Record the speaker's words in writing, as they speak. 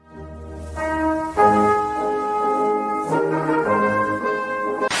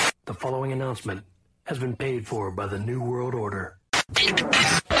announcement has been paid for by the New World Order.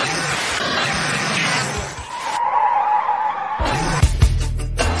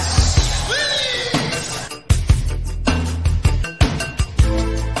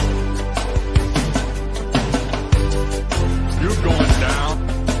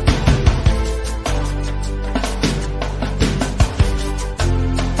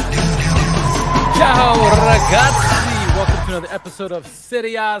 Ragazzi, welcome to another episode of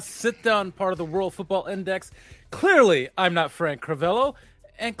Serie A Sit Down, part of the World Football Index. Clearly, I'm not Frank Crivello,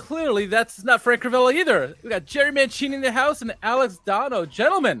 and clearly, that's not Frank Crivello either. We got Jerry Mancini in the house and Alex Dono.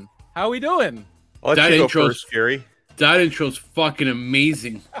 Gentlemen, how are we doing? I'll let you go first, Jerry. That intro's fucking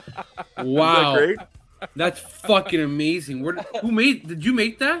amazing. Wow. Is that great? That's fucking amazing. Did you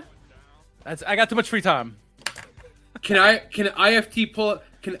make that? I got too much free time. Can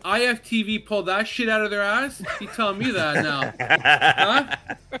IFTV pull that shit out of their ass? You telling me that now? Huh?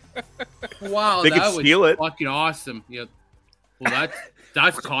 Wow, They that could was steal it. fucking awesome. Yeah. Well,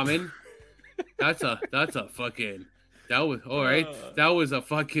 that's common. That's a fucking. That was all right. That was a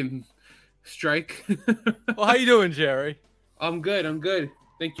fucking strike. Well, how you doing, Jerry? I'm good.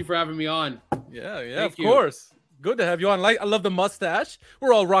 Thank you for having me on. Yeah, Thank of you. course. Good to have you on. I love the mustache.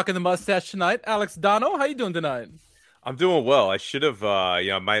 We're all rocking the mustache tonight. Alex Dono, how you doing tonight? I'm doing well. I should have,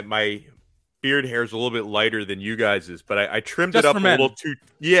 my beard hair is a little bit lighter than you guys's, but I trimmed Just it up for a men. little too.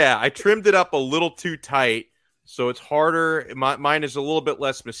 Yeah, I trimmed it up a little too tight, so it's harder. Mine is a little bit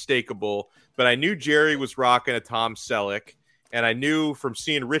less mistakable. But I knew Jerry was rocking a Tom Selleck, and I knew from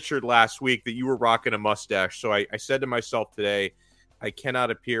seeing Richard last week that you were rocking a mustache. So I said to myself today, I cannot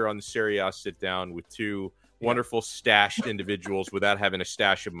appear on the Serie A Sit Down with two wonderful stashed individuals without having a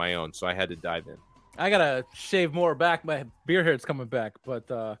stash of my own. So I had to dive in. I gotta shave more back. My beard hair's coming back,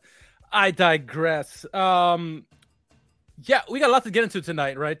 but I digress. Yeah, we got a lot to get into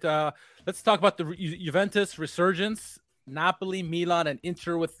tonight, right? Let's talk about the Juventus resurgence, Napoli, Milan, and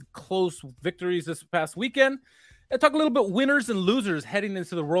Inter with close victories this past weekend. And talk a little bit winners and losers heading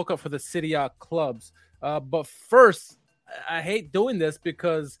into the World Cup for the Serie A clubs. But first, I hate doing this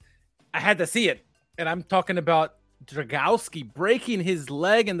because I had to see it, and I'm talking about Dragowski breaking his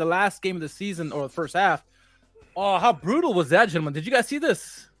leg in the last game of the season or the first half. Oh, how brutal was that, gentlemen? Did you guys see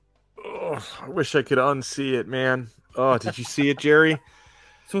this? Oh, I wish I could unsee it, man. Oh, did you see it, Jerry?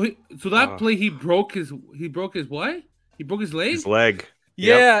 So that play, he broke his what? He broke his leg. His leg.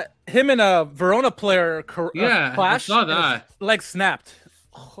 Yeah, him and a Verona player Yeah, clashed. I saw and that. his leg snapped.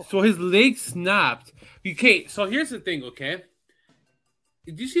 So his leg snapped. Okay, so here's the thing, okay?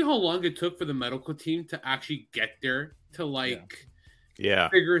 Did you see how long it took for the medical team to actually get there to Yeah.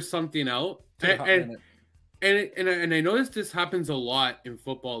 figure something out? Took a hot minute. And I noticed this happens a lot in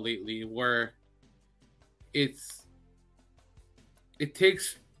football lately, where it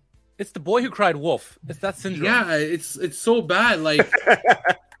takes. It's the boy who cried wolf. It's that syndrome. Yeah, it's so bad. Like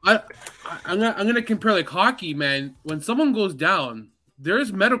I'm gonna compare like hockey, man. When someone goes down,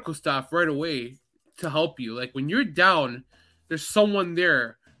 there's medical staff right away to help you. Like when you're down, there's someone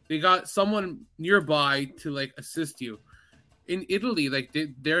there. They got someone nearby to like assist you. In Italy, like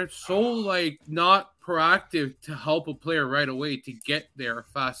they're so like not proactive to help a player right away to get there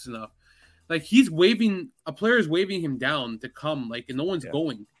fast enough. Like a player is waving him down to come, like, and no one's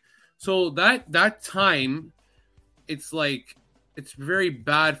going. So that time, it's like it's very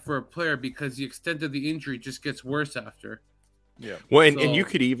bad for a player because the extent of the injury just gets worse after. Yeah. Well, and you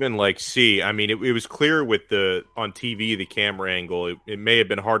could even see. I mean, it was clear with on TV the camera angle. It may have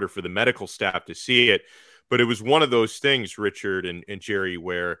been harder for the medical staff to see it, but it was one of those things, Richard and Jerry,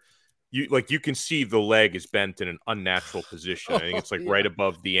 where you can see the leg is bent in an unnatural position. I think it's right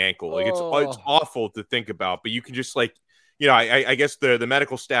above the ankle. Like it's awful to think about, but you can just I guess the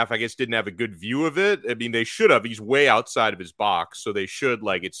medical staff didn't have a good view of it. I mean, they should have. He's way outside of his box, so they should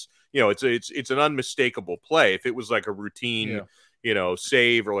it's an unmistakable play. If it was like a routine,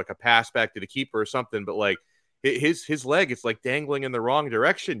 save or like a pass back to the keeper or something, but like his leg, it's like dangling in the wrong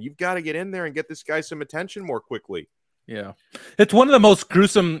direction. You've got to get in there and get this guy some attention more quickly. Yeah, it's one of the most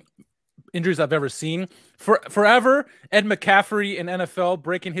gruesome injuries I've ever seen. Forever, Ed McCaffrey in NFL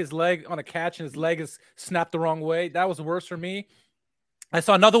breaking his leg on a catch and his leg is snapped the wrong way. That was worse for me. I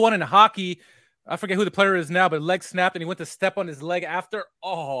saw another one in hockey. I forget who the player is now, but leg snapped and he went to step on his leg after.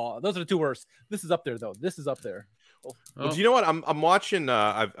 Oh, those are the two worst. This is up there, though. This is up there. Well, do you know what? I'm watching.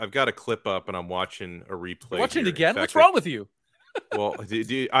 I've got a clip up and I'm watching a replay. Watching it here. again? Fact, What's wrong with you? Well,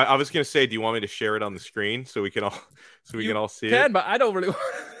 I was going to say, do you want me to share it on the screen so we can all see it? But I don't really.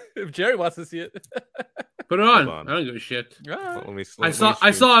 If Jerry wants to see it, put it on. I don't give a shit. Well,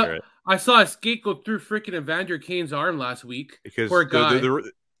 I saw a skate go through freaking Evander Kane's arm last week. Because poor guy.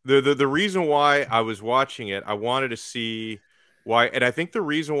 The reason why I was watching it, I wanted to see why, and I think the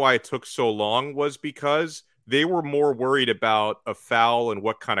reason why it took so long was because they were more worried about a foul and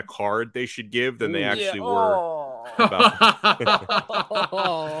what kind of card they should give than they actually were about.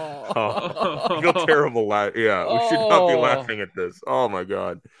 I feel terrible. Yeah, we should not be laughing at this. Oh my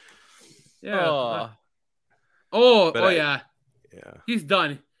god. Yeah. Yeah. He's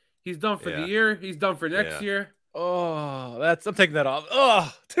done. He's done for the year. He's done for next year. Oh, I'm taking that off. Oh,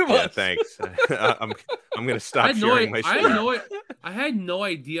 too much. Yeah, thanks. I'm gonna stop sharing my screen. I had no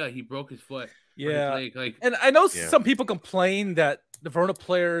idea he broke his foot. Yeah, like, and I know some people complain that the Verona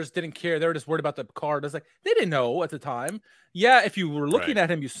players didn't care. They were just worried about the card. It's like they didn't know at the time. Yeah, if you were looking at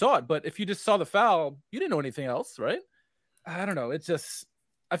him, you saw it. But if you just saw the foul, you didn't know anything else, right? I don't know. It's just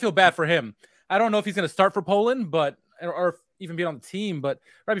I feel bad for him. I don't know if he's going to start for Poland, or even be on the team. But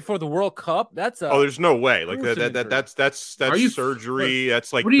right before the World Cup, there's no way. Like that's surgery.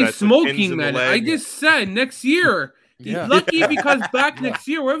 That's like what are you smoking, man? I just said next year. Yeah. Lucky if he comes back next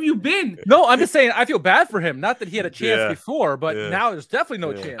year. Where have you been? No, I'm just saying I feel bad for him. Not that he had a chance before, but now there's definitely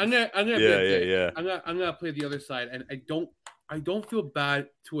no chance. I'm gonna play the other side, and I don't feel bad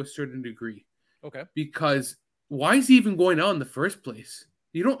to a certain degree. Okay. Because why is he even going out in the first place?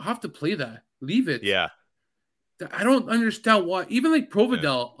 You don't have to play that. Leave it. Yeah. I don't understand why. Even like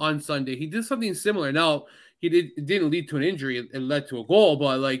Provedel on Sunday, he did something similar. Now it didn't lead to an injury; it led to a goal.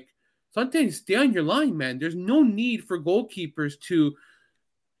 But like sometimes, stay on your line, man. There's no need for goalkeepers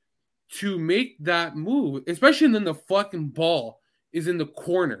to make that move, especially when the fucking ball is in the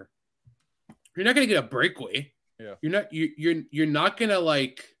corner. You're not gonna get a breakaway. Yeah. You're not gonna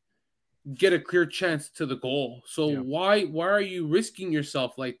like get a clear chance to the goal. So why are you risking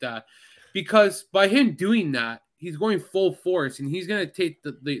yourself like that? Because by him doing that, he's going full force and he's going to take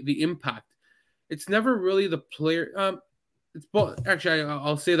the impact. It's never really the player. It's both. Actually,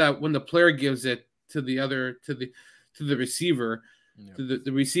 I'll say that when the player gives it to the receiver, to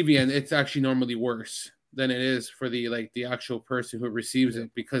the receiving end, it's actually normally worse than it is for the actual person who receives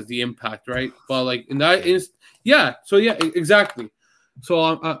it because the impact, right? But like in that is exactly.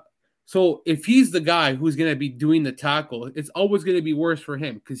 So if he's the guy who's going to be doing the tackle, it's always going to be worse for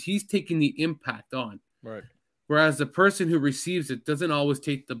him because he's taking the impact on. Right. Whereas the person who receives it doesn't always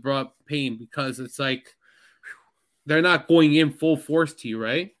take the broad pain because it's like they're not going in full force to you,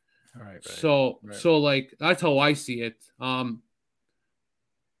 right? All right. So like that's how I see it. Hope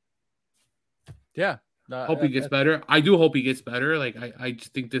he gets better. I do hope he gets better. Like I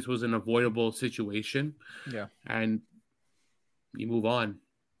just think this was an avoidable situation. Yeah. And you move on.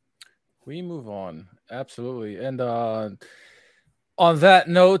 We move on. Absolutely. And on that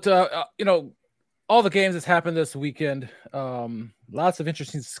note, all the games that's happened this weekend, lots of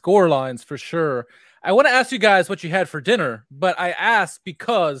interesting score lines for sure. I want to ask you guys what you had for dinner, but I asked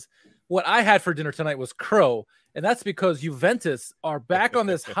because what I had for dinner tonight was crow, and that's because Juventus are back on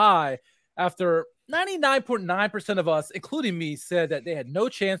this high after 99.9% of us, including me, said that they had no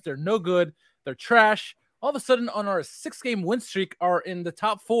chance, they're no good, they're trash. All of a sudden, on our 6-game win streak, are in the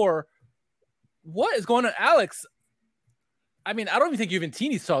top 4. What is going on, Alex? I mean, I don't even think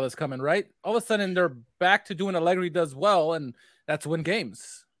Juventini saw this coming, right? All of a sudden, they're back to doing Allegri does well, and that's win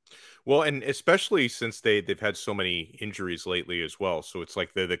games. Well, and especially since they've had so many injuries lately as well. So it's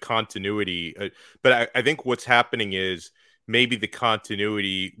like the continuity. But I think what's happening is maybe the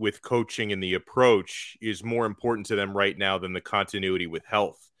continuity with coaching and the approach is more important to them right now than the continuity with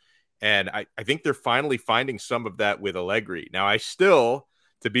health. And I think they're finally finding some of that with Allegri. Now, I still,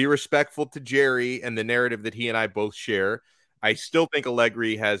 to be respectful to Jerry and the narrative that he and I both share, I still think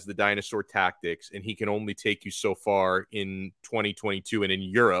Allegri has the dinosaur tactics and he can only take you so far in 2022 and in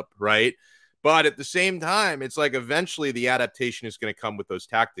Europe, right? But at the same time, it's like eventually the adaptation is going to come with those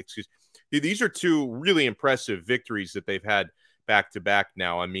tactics because these are two really impressive victories that they've had back-to-back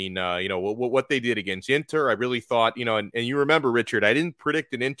now. I mean, what they did against Inter, I really thought, and you remember, Richard, I didn't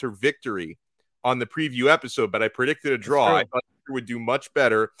predict an Inter victory on the preview episode, but I predicted a draw. I thought Inter would do much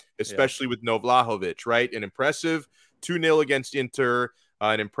better, especially with No Vlahovic, right? An impressive 2-0 against Inter,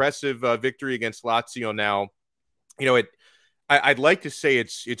 an impressive victory against Lazio. Now, I'd like to say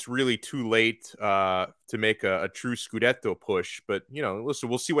it's really too late to make a true Scudetto push, but listen,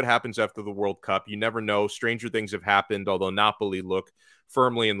 we'll see what happens after the World Cup. You never know. Stranger things have happened, although Napoli look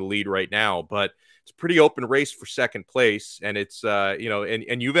firmly in the lead right now. But it's a pretty open race for second place, and it's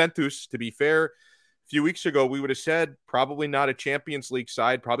and Juventus, to be fair, a few weeks ago we would have said probably not a Champions League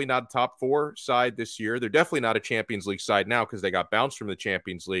side, probably not a top 4 side this year. They're definitely not a Champions League side now because they got bounced from the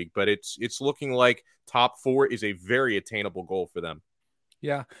Champions League, but it's looking like top 4 is a very attainable goal for them.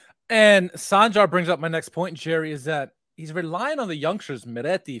 Yeah. And Sanjar brings up my next point, Jerry, is that he's relying on the youngsters,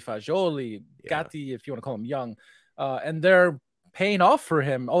 Miretti, Fagioli, Gatti, if you want to call him young, and they're paying off for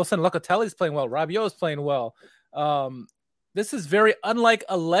him. All of a sudden, Locatelli's playing well. Rabiot's playing well. This is very unlike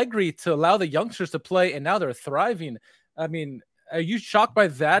Allegri to allow the youngsters to play, and now they're thriving. I mean, are you shocked by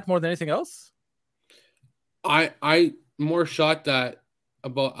that more than anything else? I more shocked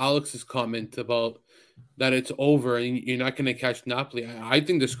about Alex's comment about that it's over and you're not going to catch Napoli. I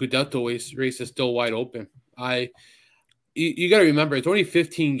think the Scudetto race is still wide open. You got to remember, it's only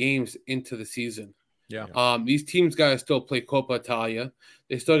 15 games into the season. Yeah. These teams got to still play Coppa Italia.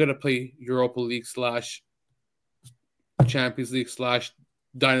 They still got to play Europa League / Champions League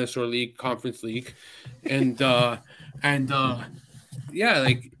 / Dinosaur League, Conference League, and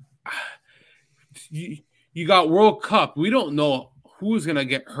like you got World Cup. We don't know who's gonna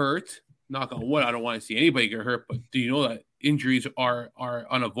get hurt. Knock on wood. I don't want to see anybody get hurt, but do you know that injuries are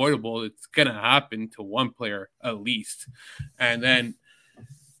unavoidable? It's gonna happen to one player at least, and then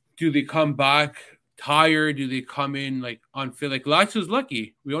do they come back tired? Do they come in like unfit? Like Lazio's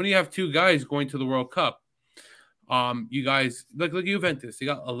lucky. We only have 2 guys going to the World Cup. You guys look Juventus. They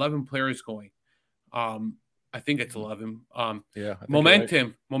got 11 players going. I think it's 11.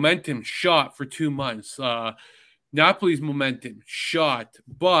 Momentum shot for 2 months. Napoli's momentum shot,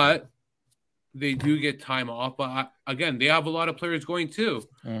 but they do get time off. But again, they have a lot of players going too.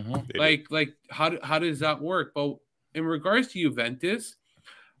 Mm-hmm. Like how does that work? But in regards to Juventus,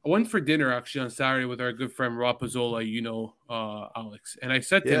 I went for dinner actually on Saturday with our good friend Rob Pizzola, Alex. And I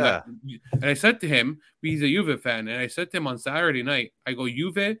said to him, he's a Juve fan, and I said to him on Saturday night, I go,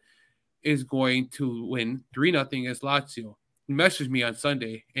 Juve is going to win 3-0 against Lazio. He messaged me on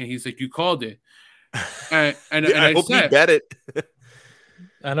Sunday, and he's like, you called it. And I hope you bet it.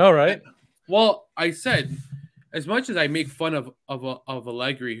 I know, right? Well, I said, as much as I make fun of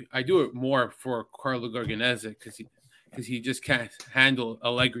Allegri, I do it more for Carlo Gorgonese because he just can't handle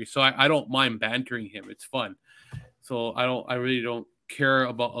Allegri. So I don't mind bantering him. It's fun. So I really don't care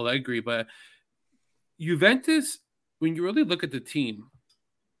about Allegri. But Juventus, when you really look at the team,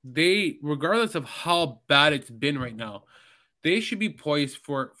 they, regardless of how bad it's been right now, they should be poised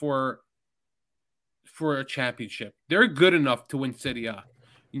for a championship. They're good enough to win Serie A.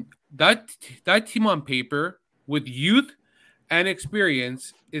 That team on paper with youth and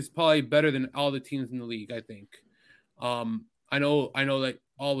experience is probably better than all the teams in the league, I think. I know that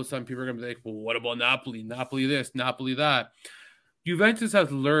all of a sudden people are going to be like, well, what about Napoli? Napoli this, Napoli that. Juventus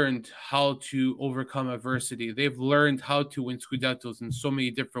has learned how to overcome adversity. They've learned how to win Scudettos in so many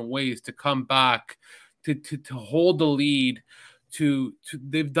different ways, to come back, to hold the lead,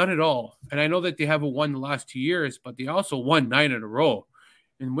 they've done it all. And I know that they haven't won the last 2 years, but they also won 9 in a row.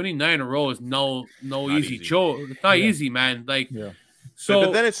 And winning 9 in a row is no easy joke. It's not easy, man. So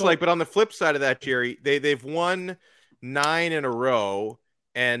but then it's but on the flip side of that, Jerry, they've won 9 in a row,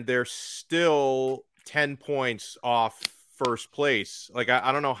 and they're still 10 points off first place. Like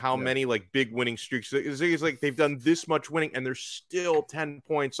I don't know how many like big winning streaks. It's like they've done this much winning, and they're still 10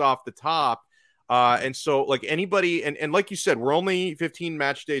 points off the top. And so like anybody, and like you said, we're only 15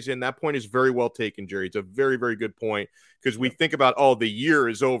 match days in. That point is very well taken, Jerry. It's a very, very good point, because we think about, the year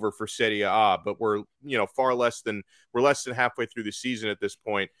is over for Serie A, but we're less than halfway through the season at this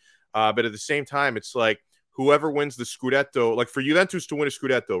point. But at the same time, it's like whoever wins the Scudetto, like for Juventus to win a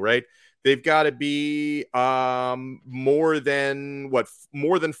Scudetto, right? They've got to be more than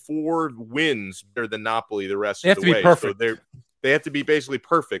 4 wins better than Napoli the rest of the way. Perfect. So they have to be basically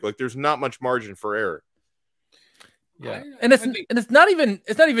perfect. Like there's not much margin for error. Yeah, and it's not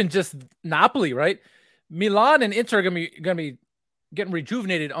even just Napoli, right? Milan and Inter are gonna be getting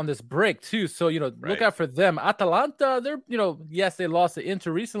rejuvenated on this break too. So look out for them. Atalanta, they're yes, they lost to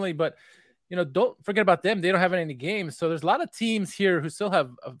Inter recently, but don't forget about them. They don't have any games, so there's a lot of teams here who still have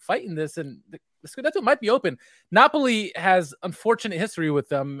a fight in this, and the Scudetto might be open. Napoli has unfortunate history with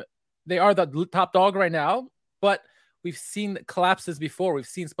them. They are the top dog right now, but we've seen collapses before. We've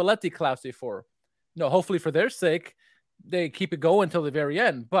seen Spalletti collapse before. Hopefully for their sake, they keep it going until the very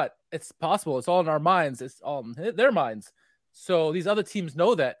end. But it's possible. It's all in our minds. It's all in their minds. So these other teams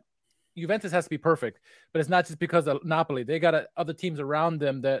know that Juventus has to be perfect. But it's not just because of Napoli. They got other teams around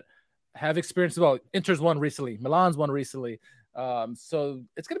them that have experience as well. Inter's won recently. Milan's won recently. So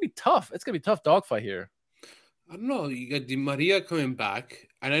it's going to be tough. It's going to be a tough dogfight here. I don't know. You got Di Maria coming back.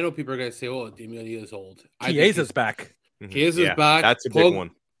 And I know people are going to say, Di Maria is old. Chiesa's back. Chiesa's back. That's a big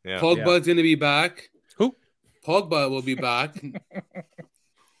one. Yeah. Pogba's going to be back. Who? Pogba will be back.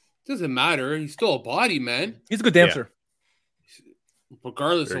 Doesn't matter. He's still a body, man. He's a good dancer.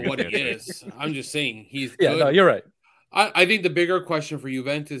 Regardless of what he is. I'm just saying he's good. Yeah, no, you're right. I think the bigger question for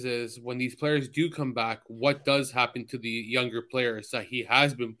Juventus is when these players do come back, what does happen to the younger players that he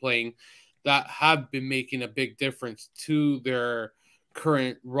has been playing that have been making a big difference to their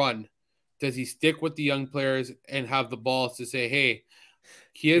current run? Does he stick with the young players and have the balls to say, hey,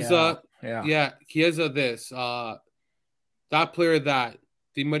 Chiesa, Chiesa this, that player that,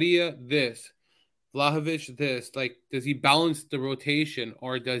 Di Maria this, Vlahovic this? Like, does he balance the rotation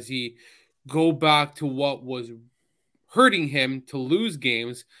or does he go back to what was hurting him to lose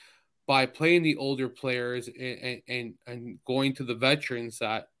games by playing the older players and going to the veterans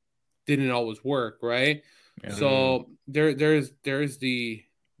that didn't always work, right? Yeah. So there's the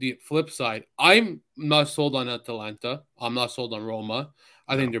flip side. I'm not sold on Atalanta. I'm not sold on Roma.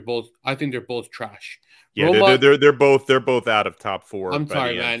 I think they're both trash. Yeah, Roma, they're both out of top 4. I'm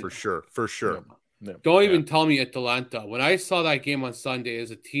sorry, man, for sure. Yeah. Don't even tell me Atalanta. When I saw that game on Sunday, as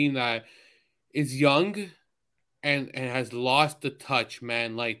a team that is young and has lost the touch,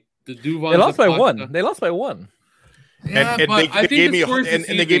 man. Like the Duvan. They lost by 1. They lost by 1. Yeah, and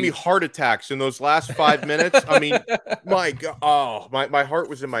they gave me heart attacks in those last 5 minutes. I mean, my God, my heart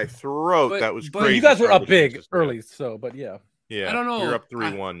was in my throat. That was crazy. You guys were up big early, so but yeah. Yeah, I don't know. You're up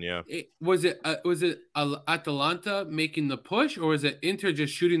 3-1. Yeah. Was it Atalanta making the push, or was it Inter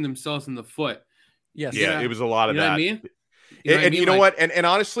just shooting themselves in the foot? Yes. Yeah, it was a lot of that. What I mean? You know what? And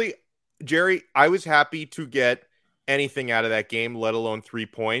honestly, Jerry, I was happy to get anything out of that game, let alone 3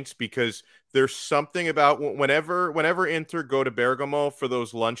 points, because there's something about whenever Inter go to Bergamo for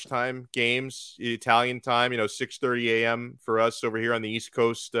those lunchtime games, Italian time, 6:30 a.m. for us over here on the East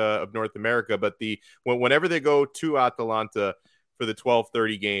Coast of North America. But whenever they go to Atalanta for the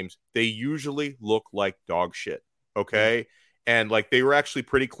 12:30 games, they usually look like dog shit. Okay. And like they were actually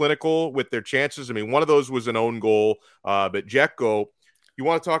pretty clinical with their chances. I mean, one of those was an own goal, but Dzeko, you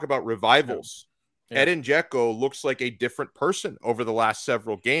want to talk about revivals. Yeah. Edin Dzeko looks like a different person over the last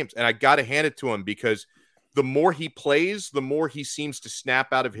several games. And I got to hand it to him because the more he plays, the more he seems to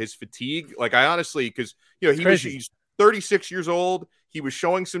snap out of his fatigue. Like I honestly, because, he's 36 years old. He was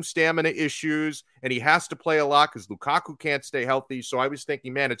showing some stamina issues and he has to play a lot because Lukaku can't stay healthy. So I was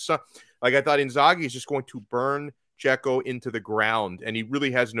thinking, man, it's like I thought Inzaghi is just going to burn Dzeko into the ground. And he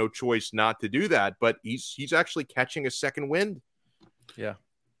really has no choice not to do that. But he's actually catching a second wind. Yeah.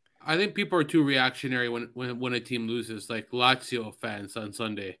 I think people are too reactionary when a team loses, like Lazio fans on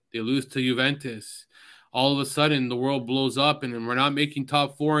Sunday. They lose to Juventus. All of a sudden, the world blows up, and we're not making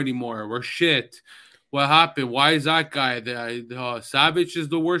top 4 anymore. We're shit. What happened? Why is that guy? Savic is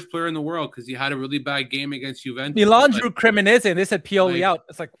the worst player in the world because he had a really bad game against Juventus. Milan drew Cremonese, and they said Pioli out.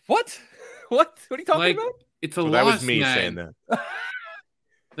 It's like, what? What are you talking about? It's a loss, that was me man. saying that.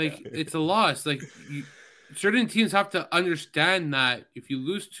 It's a loss. Certain teams have to understand that if you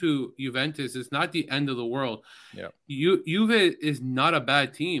lose to Juventus, it's not the end of the world. Yeah, Juve is not a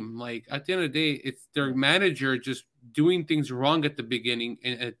bad team. Like at the end of the day, it's their manager just doing things wrong at the beginning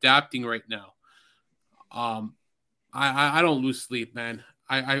and adapting right now. I don't lose sleep, man.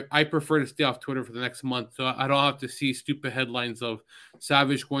 I prefer to stay off Twitter for the next month, so I don't have to see stupid headlines of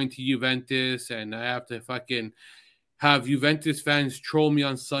Savic going to Juventus, and I have to fucking have Juventus fans troll me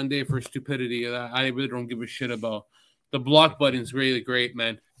on Sunday for stupidity that I really don't give a shit about. The block button's really great,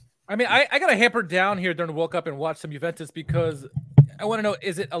 man. I mean, I got to hamper down here during the World Cup and watch some Juventus because I want to know,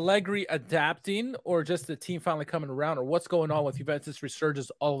 is it Allegri adapting or just the team finally coming around, or what's going on with Juventus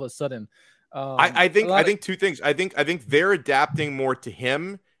resurgence all of a sudden? I think two things. I think they're adapting more to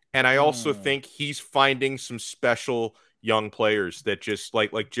him, and I also think he's finding some special young players that just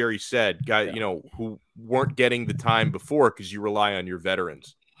like Jerry said, who weren't getting the time before because you rely on your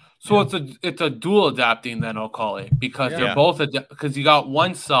veterans. So it's a dual adapting, then I'll call it, because they're both because you got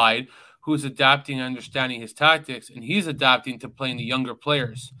one side who's adapting and understanding his tactics, and he's adapting to playing the younger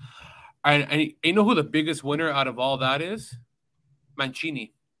players. And you know who the biggest winner out of all that is?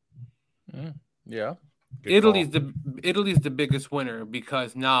 Mancini. Yeah. Italy's the biggest winner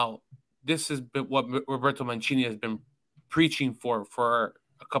because now this is what Roberto Mancini has been preaching for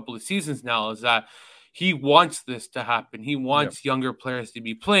a couple of seasons now, is that he wants this to happen. He wants younger players to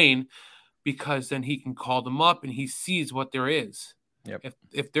be playing because then he can call them up and he sees what there is. Yep.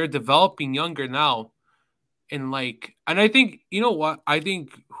 If they're developing younger now, and I think, you know what? I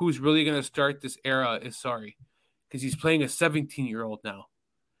think who's really going to start this era is Sarri, because he's playing a 17-year-old now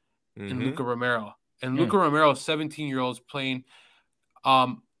in Luca Romero. And Luca Romero, 17-year-olds playing.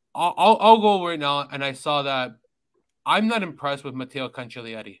 I'll go right now, and I saw that I'm not impressed with Matteo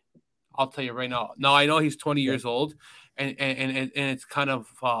Cancellieri. I'll tell you right now. Now, I know he's 20 years old, and it's kind of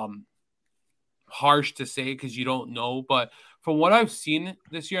harsh to say because you don't know. But from what I've seen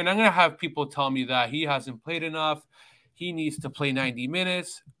this year, and I'm going to have people tell me that he hasn't played enough, he needs to play 90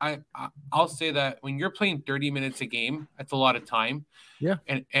 minutes. I'll say that when you're playing 30 minutes a game, that's a lot of time. Yeah.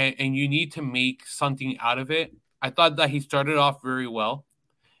 And you need to make something out of it. I thought that he started off very well,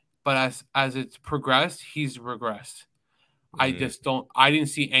 but as it's progressed, he's regressed. I didn't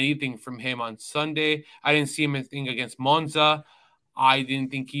see anything from him on Sunday. I didn't see him anything against Monza. I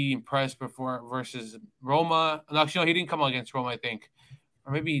didn't think he impressed before versus Roma. Actually, no, he didn't come against Roma, I think.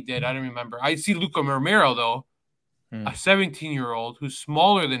 Or maybe he did. I don't remember. I see Luca Romero, though, a 17-year-old who's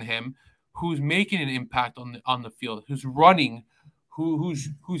smaller than him, who's making an impact on the field, who's running, who's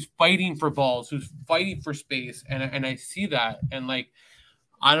fighting for balls, who's fighting for space. And I see that. And, like,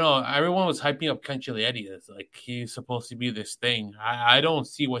 I don't know. Everyone was hyping up Cancellieri as like he's supposed to be this thing. I don't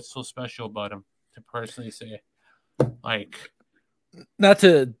see what's so special about him, to personally say. Like, not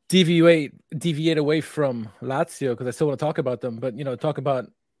to deviate away from Lazio, because I still want to talk about them, but talk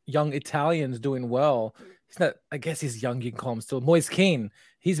about young Italians doing well. He's not. I guess he's young. You can call him still. Moise Kean.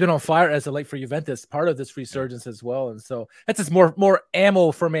 He's been on fire as a late for Juventus, part of this resurgence as well. And so that's just more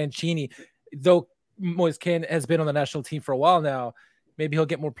ammo for Mancini. Though Moise Kean has been on the national team for a while now. Maybe he'll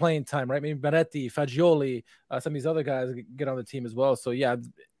get more playing time, right? Maybe Beretti, Fagioli, some of these other guys get on the team as well. So, yeah,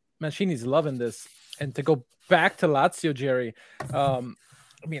 Mancini's loving this. And to go back to Lazio, Jerry,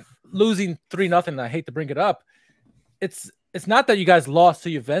 losing 3-0, I hate to bring it up. It's not that you guys lost to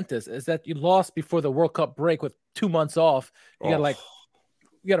Juventus. It's that you lost before the World Cup break with 2 months off. You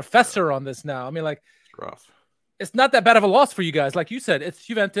got to fester on this now. It's rough. It's not that bad of a loss for you guys. Like you said, it's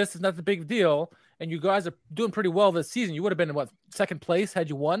Juventus. It's not the big deal. And you guys are doing pretty well this season. You would have been in second place had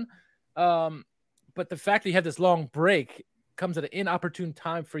you won. But the fact that you had this long break comes at an inopportune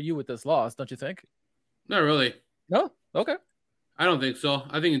time for you with this loss, don't you think? Not really. No? Okay. I don't think so.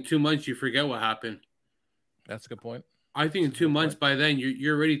 I think in 2 months you forget what happened. That's a good point. I think in 2 months by then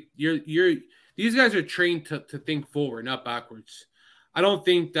you're ready. These guys are trained to think forward, not backwards. I don't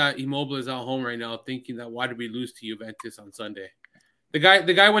think that Immobile is at home right now thinking that why did we lose to Juventus on Sunday? The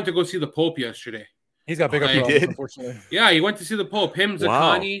guy went to go see the Pope yesterday. He's got bigger problems, unfortunately. Yeah, he went to see the Pope.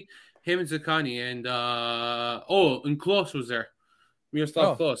 Zaccagni, and Klose was there.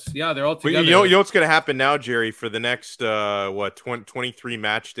 Miroslav Klose. Yeah, they're all together. You know what's going to happen now, Jerry? For the next 23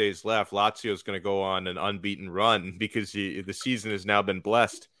 match days left, Lazio is going to go on an unbeaten run because the season has now been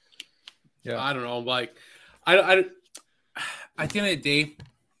blessed. Yeah, I don't know. Like, I at the end of the day,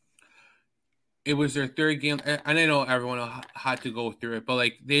 it was their third game, and I know everyone had to go through it, but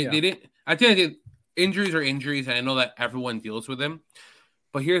like they didn't. At the end of the day, injuries are injuries, and I know that everyone deals with them.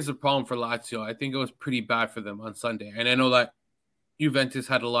 But here's the problem for Lazio. I think it was pretty bad for them on Sunday, and I know that Juventus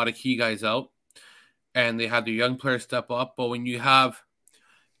had a lot of key guys out, and they had the young players step up. But when you have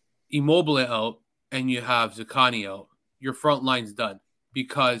Immobile out and you have Zaccagni out, your front line's done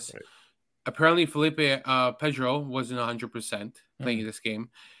because apparently Felipe Pedro wasn't 100% playing this game.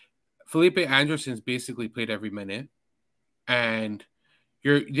 Felipe Anderson's basically played every minute, and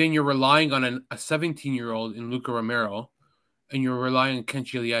you're relying on a 17-year-old in Luca Romero, and you're relying on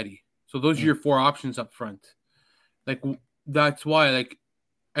Cancellieri. So those are your four options up front. Like that's why. Like,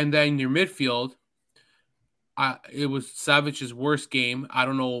 and then your midfield, it was Savic's worst game. I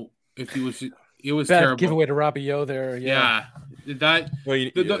don't know if he was. It was bad terrible. Giveaway to Rabiot there. Yeah.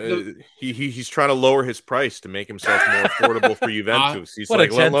 He's trying to lower his price to make himself more affordable for Juventus. He's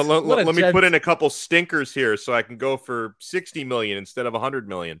like, let me put in a couple stinkers here so I can go for 60 million instead of 100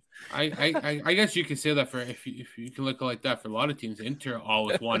 million. I guess you could say that for if you can look like that for a lot of teams. Inter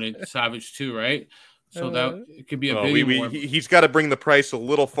always wanted Savic too, right? So that it could be a big. He's got to bring the price a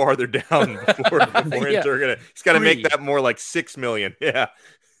little farther down before Inter he's got to make that more like 6 million. Yeah.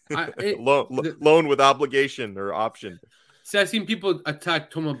 Loan with obligation or option. See, I've seen people attack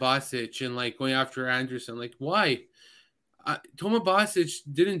Toma Basic and like going after Anderson. Like, why? Toma Basic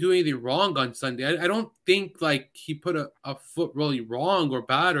didn't do anything wrong on Sunday. I don't think like he put a foot really wrong or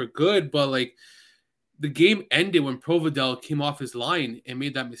bad or good, but like the game ended when Provedel came off his line and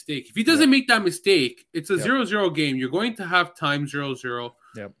made that mistake. If he doesn't make that mistake, it's a 0-0 game. You're going to have time 0-0.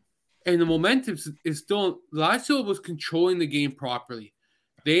 Yep. And the momentum is still. Lazio was controlling the game properly.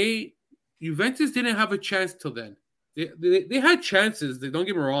 Juventus didn't have a chance till then. They had chances. They don't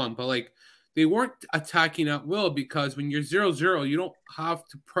get me wrong, but like they weren't attacking at will because when you're 0-0, you don't have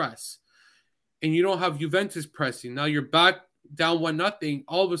to press, and you don't have Juventus pressing. Now you're back down 1-0.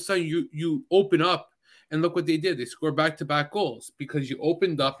 All of a sudden, you open up, and look what they did. They scored back-to-back goals because you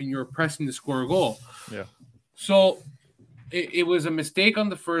opened up and you were pressing to score a goal. Yeah. So it was a mistake on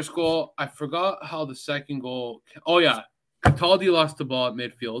the first goal. I forgot how the second goal. Oh yeah. Cataldi lost the ball at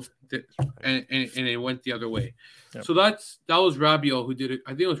midfield, and it went the other way. Yep. So that was Rabiot who did it.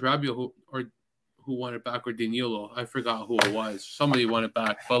 I think it was Rabiot who who won it back, or Danilo. I forgot who it was. Somebody won it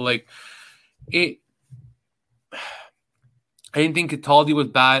back. But, like, I didn't think Cataldi was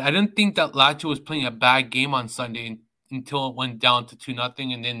bad. I didn't think that Lazio was playing a bad game on Sunday until it went down to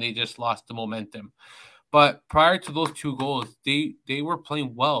 2-0, and then they just lost the momentum. But prior to those 2 goals, they were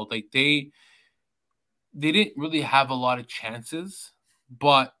playing well. Like, they didn't really have a lot of chances,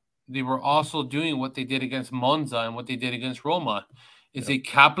 but they were also doing what they did against Monza and what they did against Roma, is they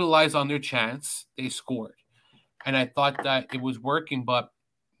capitalized on their chance, they scored. And I thought that it was working, but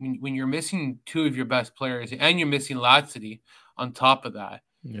when you're missing 2 of your best players and you're missing Lazzari on top of that,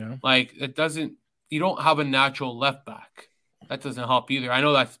 like, you don't have a natural left back. That doesn't help either. I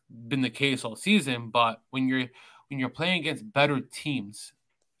know that's been the case all season, but when you're playing against better teams,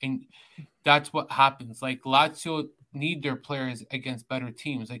 and that's what happens. Like, Lazio need their players against better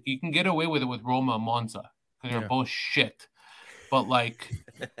teams. Like, you can get away with it with Roma and Monza because they're both shit. But, like,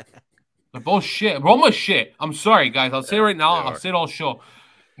 they're both shit. Roma's shit. I'm sorry, guys. I'll say it right now. I'll say it all show.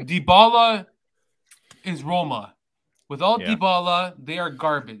 Dybala is Roma. Without Dybala, they are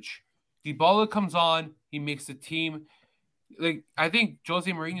garbage. Dybala comes on. He makes the team. Like, I think Jose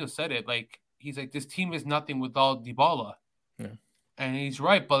Mourinho said it. Like, he's like, this team is nothing without Dybala. Yeah. And he's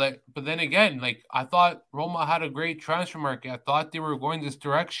right. But then again, like, I thought Roma had a great transfer market. I thought they were going this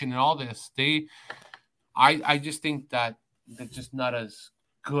direction and all this. I just think that they're just not as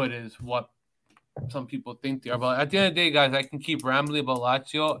good as what some people think they are. But at the end of the day, guys, I can keep rambling about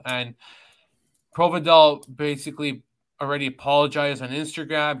Lazio. And Provedel basically already apologized on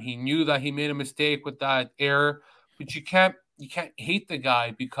Instagram. He knew that he made a mistake with that error. But you can't hate the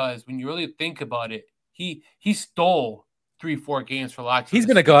guy, because when you really think about it, he stole 3-4 games for Lazio. He's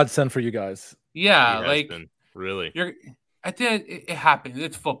been a godsend for you guys. Yeah, like, really. At the end, it happens.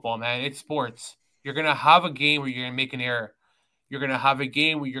 It's football, man. It's sports. You're gonna have a game where you're gonna make an error. You're gonna have a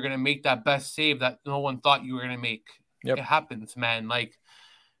game where you're gonna make that best save that no one thought you were gonna make. Yep. It happens, man. Like,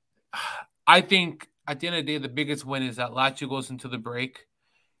 I think at the end of the day, the biggest win is that Lazio goes into the break,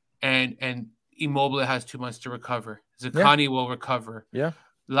 and Immobile has 2 months to recover. Zaccagni will recover. Yeah.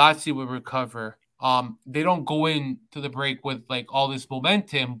 Lazio will recover. They don't go into the break with, like, all this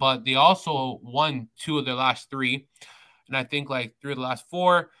momentum, but they also won 2 of their last 3. And I think, like, 3 of the last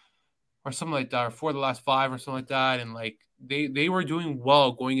 4 or something like that, or 4 of the last 5 or something like that. And, like, they were doing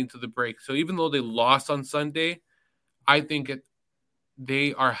well going into the break. So even though they lost on Sunday, I think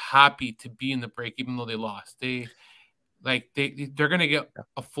they are happy to be in the break, even though they lost. They're going to get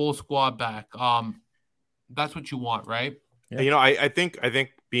a full squad back. That's what you want, right? Yeah. You know, I think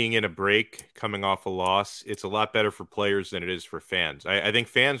being in a break, coming off a loss, it's a lot better for players than it is for fans. I think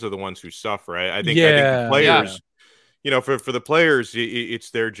fans are the ones who suffer. I think the players, you know, for the players,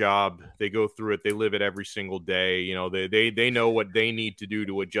 it's their job. They go through it. They live it every single day. You know, they know what they need to do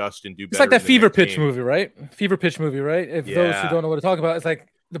to adjust and do better. It's like that Fever Pitch movie, right? Fever Pitch movie, right? If those who don't know what to talk about, it's like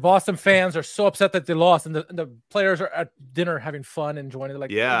the Boston fans are so upset that they lost, and the players are at dinner having fun, enjoying it.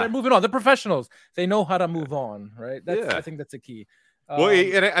 Like, they're moving on. They're professionals. They know how to move on, right? I think that's a key. Well,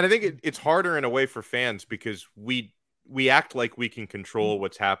 and I think it's harder in a way for fans, because we act like we can control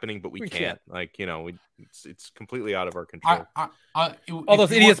what's happening, but we can't. Like, you know, it's completely out of our control. All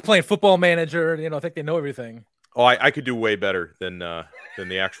those idiots playing Football Manager, you know, think they know everything. Oh, I could do way better than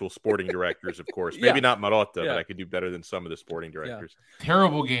the actual sporting directors, of course. Maybe not Marotta, but I could do better than some of the sporting directors.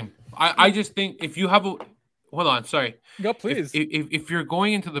 Terrible game. I just think if you have hold on, sorry. No, please. If you're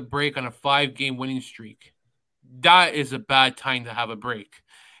going into the break on a 5-game winning streak, that is a bad time to have a break.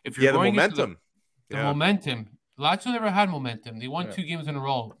 If you're going the momentum. The momentum. Lazio never had momentum. They won 2 games in a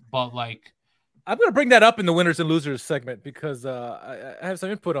row, but, like, I'm going to bring that up in the winners and losers segment, because I have some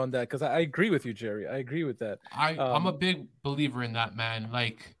input on that, because I agree with you, Jerry. I agree with that. I'm a big believer in that, man.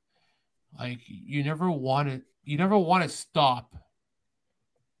 Like you never want to stop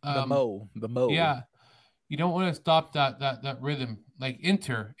the mo. Yeah, you don't want to stop that rhythm. Like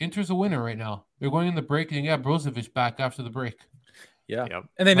Inter's a winner right now. They're going in the break, and Brozovic back after the break. Yeah. Yep.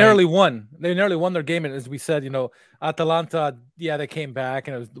 And they nearly won. They nearly won their game. And as we said, you know, Atalanta, they came back,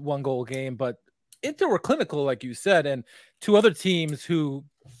 and it was a 1-goal game, but Inter were clinical, like you said, and 2 other teams who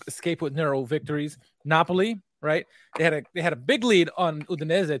escaped with narrow victories. Napoli, right? They had a big lead on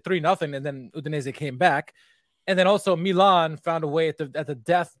Udinese, 3-0, and then Udinese came back. And then also Milan found a way at the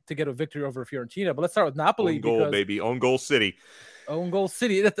death to get a victory over Fiorentina. But let's start with Napoli. Own goal, baby. Own goal city. Own goal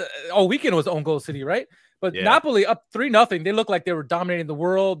city. All weekend was own goal city, right? But Napoli up 3-0. They looked like they were dominating the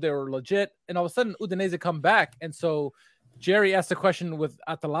world. They were legit. And all of a sudden, Udinese come back. And so Jerry asked the question with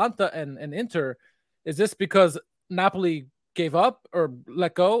Atalanta and Inter, is this because Napoli gave up or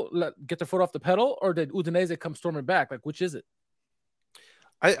let go, get their foot off the pedal, or did Udinese come storming back? Like, which is it?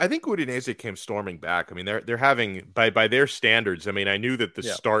 I think Udinese came storming back. I mean, they're having by their standards. I mean, I knew that the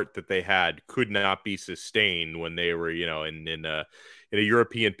start that they had could not be sustained when they were, in a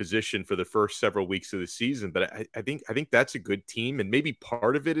European position for the first several weeks of the season. But I think that's a good team, and maybe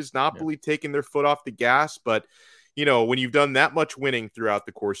part of it is Napoli taking their foot off the gas. But when you've done that much winning throughout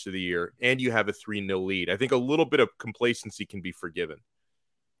the course of the year and you have a 3-0 lead, I think a little bit of complacency can be forgiven.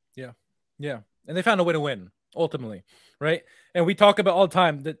 Yeah, and they found a way to win ultimately, right? And we talk about all the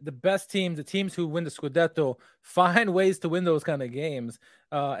time that the best teams, the teams who win the Scudetto, find ways to win those kind of games.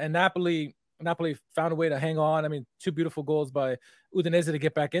 And Napoli found a way to hang on. I mean, 2 beautiful goals by Udinese to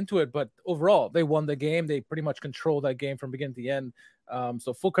get back into it, but overall they won the game. They pretty much controlled that game from beginning to end.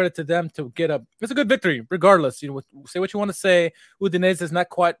 So full credit to them to get it's a good victory, regardless. Say what you want to say. Udinese is not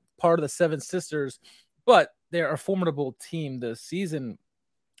quite part of the Seven Sisters, but they're a formidable team this season.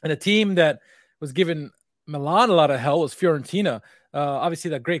 And a team that was given Milan a lot of hell was Fiorentina.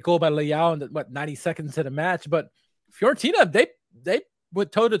 Obviously, that great goal by Leao in 90 seconds into the match. But Fiorentina, they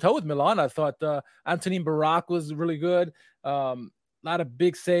went toe-to-toe with Milan. I thought Antonin Barak was really good. A lot of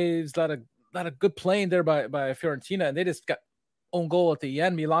big saves, a lot of good playing there by Fiorentina. And they just got own goal at the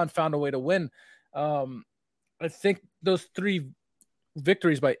end. Milan found a way to win. I think those 3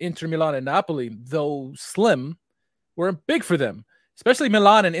 victories by Inter, Milan, and Napoli, though slim, were big for them. Especially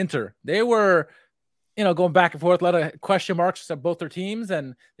Milan and Inter. They were, going back and forth, a lot of question marks on both their teams,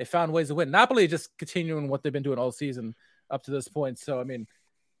 and they found ways to win. Napoli just continuing what they've been doing all season up to this point. So, I mean,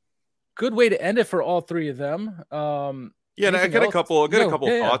 good way to end it for all 3 of them. And I got a couple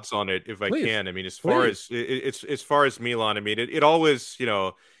thoughts on it, if I can. I mean, as far as Milan, I mean, it always,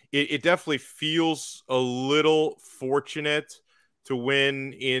 it definitely feels a little fortunate to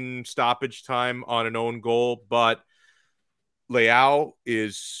win in stoppage time on an own goal, but Leao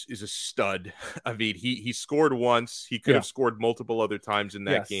is a stud. I mean, he scored once. He could have scored multiple other times in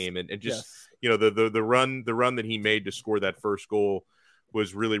that game, and just the run that he made to score that first goal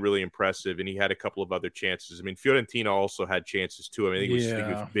was really, really impressive. And he had a couple of other chances. I mean, Fiorentina also had chances too. I mean, I think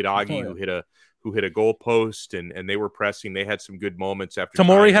it was Biraghi who hit a goal post, and they were pressing. They had some good moments after.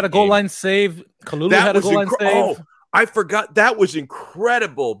 Tomori had a goal line save. Kalulu had a goal line save. Oh, I forgot. That was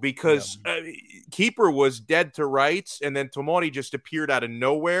incredible because keeper was dead to rights, and then Tomori just appeared out of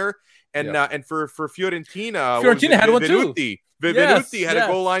nowhere. And for Fiorentina had one too. Venuti had a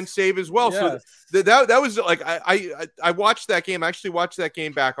goal line save as well. Yes. So that was like I watched that game. I actually watched that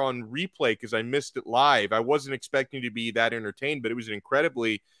game back on replay because I missed it live. I wasn't expecting to be that entertained, but it was an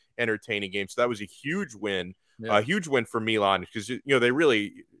incredibly entertaining game. So that was a huge win. A huge win for Milan because they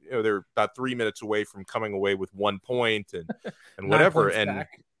really they're about 3 minutes away from coming away with 1 point and whatever. And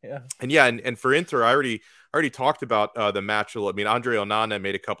for Inter, I already talked about the match. I mean, Andre Onana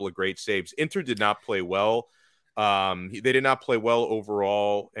made a couple of great saves. Inter did not play well. They did not play well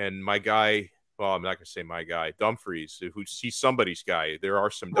overall. And my guy, well, I'm not going to say my guy, Dumfries, he's somebody's guy. There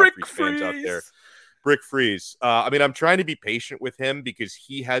are some Dumfries fans out there. Brick Freeze. I mean, I'm trying to be patient with him because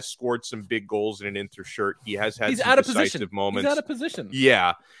he has scored some big goals in an Inter shirt. He has had some decisive moments. He's out of position.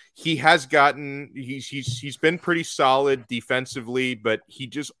 Yeah, he has gotten. He's been pretty solid defensively, but he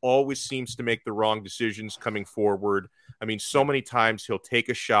just always seems to make the wrong decisions coming forward. I mean, so many times he'll take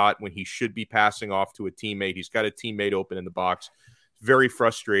a shot when he should be passing off to a teammate. He's got a teammate open in the box. Very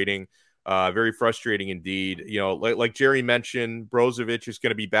frustrating. Very frustrating indeed. Like Jerry mentioned, Brozovic is going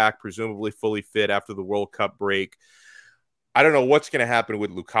to be back, presumably fully fit after the World Cup break. I don't know what's going to happen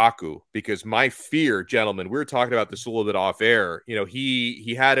with Lukaku because my fear, gentlemen, we were talking about this a little bit off air.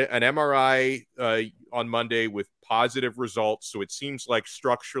 He had an MRI on Monday with positive results. So it seems like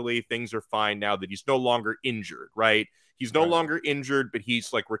structurally things are fine now that he's no longer injured, right? He's no longer injured, but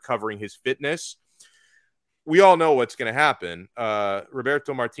he's like recovering his fitness. We all know what's going to happen.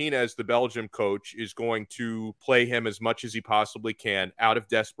 Roberto Martinez, the Belgium coach, is going to play him as much as he possibly can out of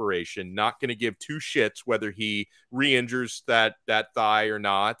desperation, not going to give 2 shits whether he re-injures that thigh or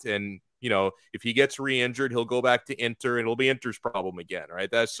not. And, if he gets re-injured, he'll go back to Inter and it'll be Inter's problem again,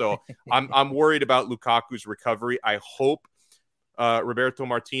 right? I'm worried about Lukaku's recovery. I hope Roberto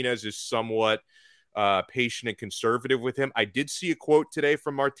Martinez is somewhat patient and conservative with him. I did see a quote today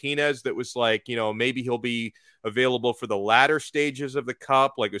from Martinez that was like, maybe he'll be available for the latter stages of the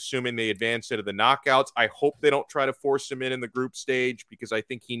cup, like assuming they advance into the knockouts. I hope they don't try to force him in the group stage because I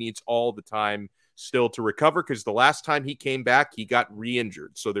think he needs all the time still to recover because the last time he came back, he got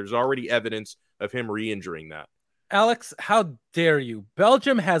re-injured. So there's already evidence of him re-injuring that. Alex, how dare you?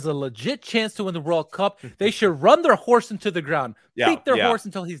 Belgium has a legit chance to win the World Cup. They should run their horse into the ground. Beat their horse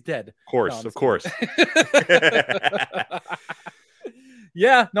until he's dead. Of course.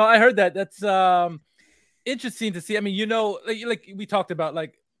 Yeah, no, I heard that. That's interesting to see. I mean, like we talked about,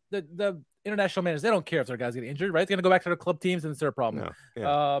 like the international managers, they don't care if their guys get injured, right? They're gonna go back to their club teams, and it's their problem. No.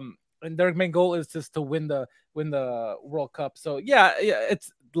 Yeah. And their main goal is just to win the World Cup. So yeah,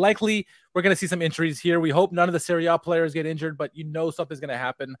 it's likely we're gonna see some injuries here. We hope none of the Serie A players get injured, but something's gonna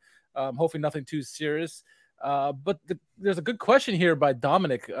happen. Hopefully nothing too serious. But there's a good question here by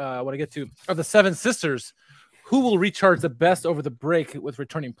Dominic. I want to get to, of the Seven Sisters, who will recharge the best over the break with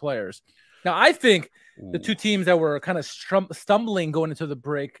returning players? Now, I think the two teams that were kind of stumbling going into the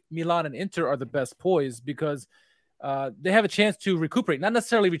break, Milan and Inter, are the best poised because they have a chance to recuperate, not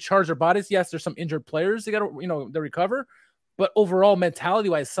necessarily recharge their bodies. Yes, there's some injured players they got to, they recover, but overall,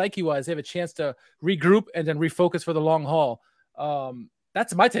 mentality-wise, psyche-wise, they have a chance to regroup and then refocus for the long haul.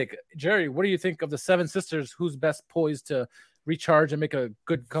 That's my take. Jerry, what do you think of the Seven Sisters? Who's best poised to recharge and make a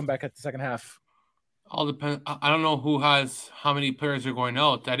good comeback at the second half? All depends. I don't know how many players are going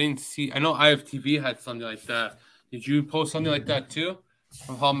out. I didn't see. I know IFTV had something like that. Did you post something like that too?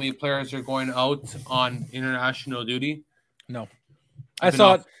 Of how many players are going out on international duty? No, I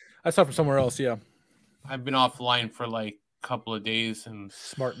saw it from somewhere else. Yeah, I've been offline for like a couple of days, and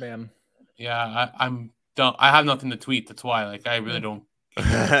smart man. Yeah, I'm done. I have nothing to tweet. That's why. Like, I really don't.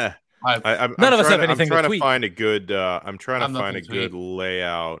 None of us have anything to tweet. Find a good. I'm trying to find a good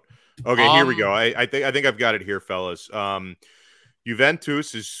layout. Okay, here we go. I think I've got it here, fellas.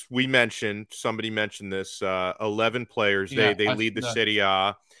 Juventus, as we mentioned, somebody mentioned this. 11 players. They lead the Serie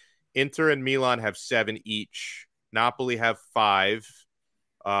A. Inter and Milan have 7 each. Napoli have 5.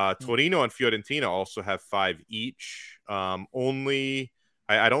 Torino and Fiorentina also have 5 each. Only.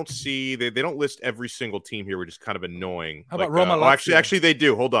 I don't see they don't list every single team here, which is kind of annoying. How about Roma? Actually, they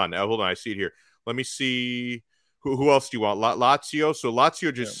do. Hold on. I see it here. Let me see. Who else do you want? Lazio. So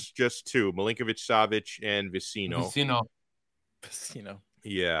Lazio just 2: Milinkovic, Savic, and Vecino.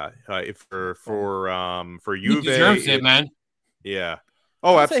 Yeah. For Juve, he deserves it, man. Yeah.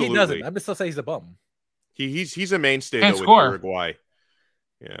 Oh, absolutely. He doesn't. I'm still say he's a bum. He's a mainstay though with Uruguay.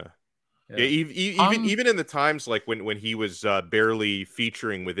 Yeah. Yeah, even in the times like when he was barely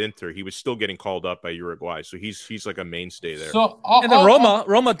featuring with Inter, he was still getting called up by Uruguay. So he's like a mainstay there. So and then Roma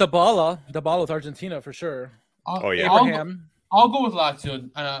Dybala with Argentina for sure. Abraham. I'll go with Lazio.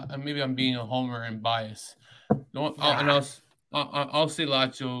 And maybe I'm being a homer and biased. I'll say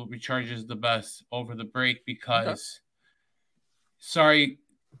Lazio recharges the best over the break because Sarri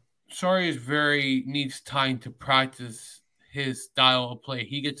needs time to practice his style of play.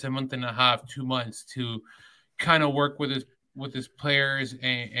 He gets a month and a half, 2 months to kind of work with his players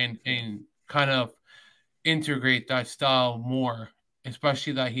and kind of integrate that style more,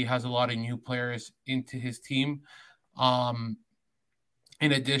 especially that he has a lot of new players into his team. In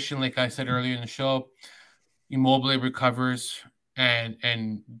addition, like I said earlier in the show, Immobile recovers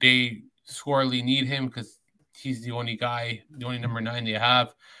and they sorely need him because he's the only number 9 they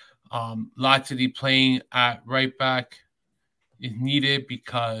have. Lazio playing at right back is needed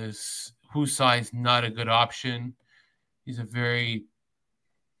because Husai is not a good option. He's a very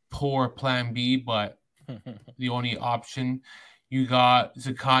poor plan B, but the only option. You got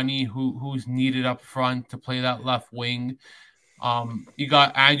Zaccagni, who's needed up front to play that left wing. You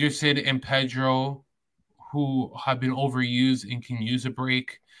got Anderson and Pedro, who have been overused and can use a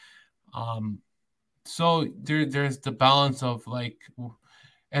break. So there's the balance of like,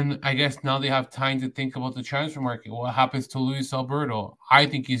 and I guess now they have time to think about the transfer market. What happens to Luis Alberto? I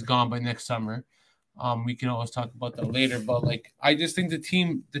think he's gone by next summer. We can always talk about that later, but like I just think the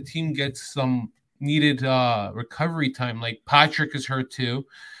team gets some needed recovery time. Like Patrick is hurt too.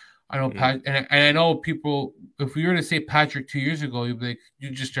 I know and I know people. If we were to say Patrick 2 years ago, you'd be like,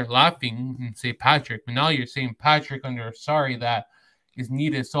 you just start laughing and say Patrick. But now you're saying Patrick under Sarri that is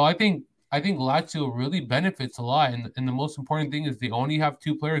needed. So I think Lazio really benefits a lot. And the most important thing is they only have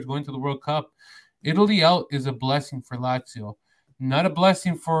 2 players going to the World Cup. Italy out is a blessing for Lazio. Not a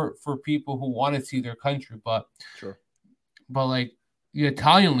blessing for people who want to see their country, but sure. But like the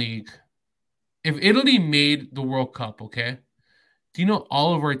Italian league, if Italy made the World Cup, okay, do you know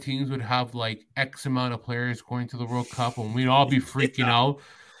all of our teams would have like X amount of players going to the World Cup and we'd all be freaking out?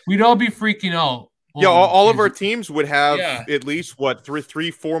 We'd all be freaking out. Yeah, all of our teams would have at least what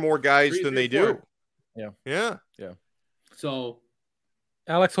 3-4 more guys than they do. Yeah. So,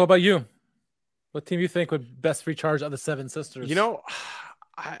 Alex, what about you? What team you think would best recharge of the Seven Sisters? You know,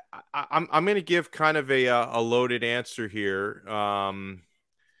 I'm going to give kind of a loaded answer here,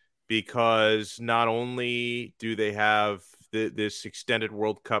 because not only do they have this extended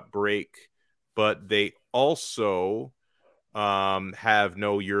World Cup break, but they also have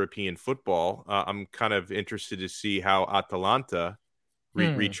no European football. I'm kind of interested to see how Atalanta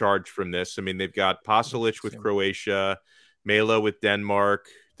recharge from this. I mean, they've got Pasalic with Croatia, Mela with Denmark,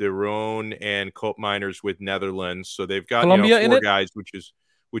 De Roon and Koopmeiners with Netherlands. So they've got Colombia 4 guys,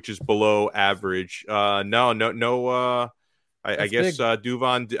 which is below average. I guess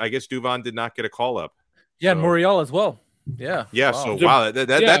Duvan. I guess Duvan did not get a call up. Yeah, and Muriel as well. Yeah. Yeah. Wow. So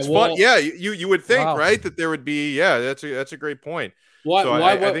that's fun. Yeah, you would think right that there would be. Yeah, that's a great point.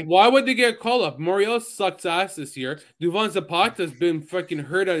 Why would they get a call up? Muriel sucks ass this year. Duvan Zapata's been freaking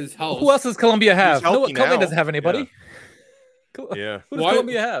hurt at his house. Who else does Colombia have? Colombia doesn't have anybody. Yeah. Who does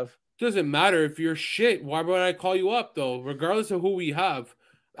Colombia have? Doesn't matter if you're shit. Why would I call you up though? Regardless of who we have.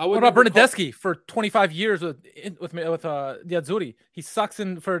 What about Bernadeschi for 25 years with the Azzurri? He sucks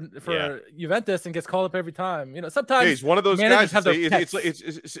for Juventus and gets called up every time. Sometimes he's one of those guys.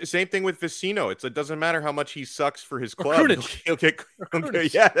 It's same thing with Vecino. It doesn't matter how much he sucks for his club. He'll get.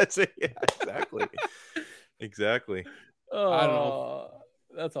 Yeah, that's it. Yeah, exactly. Exactly. Oh, I don't know.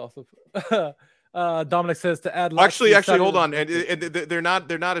 That's awesome. Dominic says to add. Actually, hold on. And they're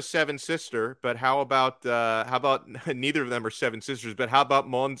not a seven sister. But how about neither of them are seven sisters? But how about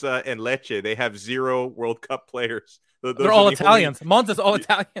Monza and Lecce? They have 0 World Cup players. They're all Italians. Monza's all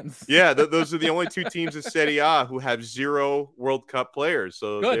Italians. Yeah, those are the only 2 teams in Serie A who have 0 World Cup players.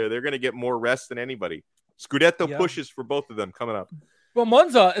 So they're going to get more rest than anybody. Scudetto pushes for both of them coming up. Well,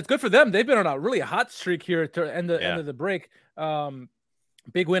 Monza, it's good for them. They've been on a really hot streak here to end of the break.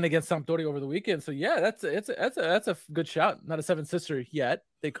 Big win against Sampdoria over the weekend. So yeah, that's a good shot. Not a seven sister yet.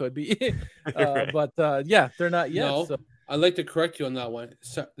 They could be, but they're not yet. No, so. I'd like to correct you on that one.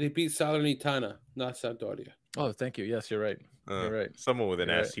 They beat Salernitana, not Sampdoria. Oh, thank you. Yes, you're right. You're right. Someone with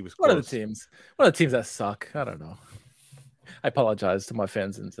an S. Right. He was close. One of the teams that suck. I don't know. I apologize to my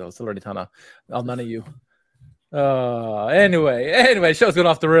fans in Salernitana. None of you. Anyway, show's going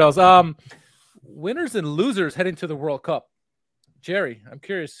off the rails. Winners and losers heading to the World Cup. Jerry, I'm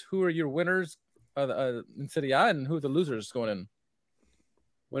curious, who are your winners in Serie A and who are the losers going in?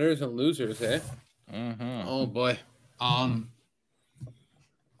 Winners and losers, eh? Mm-hmm. Oh, boy. And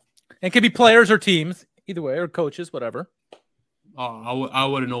it could be players or teams, either way, or coaches, whatever. Oh, I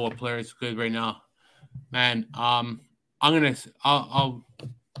wouldn't know what players good right now. Man, I'll go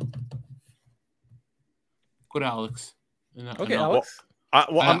to Alex. Okay, Alex.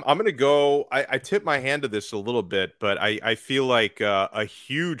 I'm going to go. I tip my hand to this a little bit, but I feel like a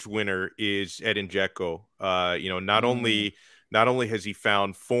huge winner is Edin Dzeko. Not only has he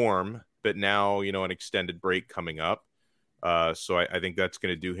found form, but now an extended break coming up. So I think that's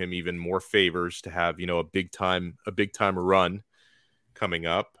going to do him even more favors to have a big time run coming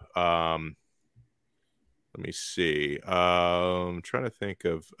up. Let me see. I'm trying to think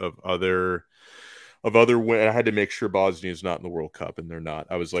of other. I had to make sure Bosnia is not in the World Cup, and they're not.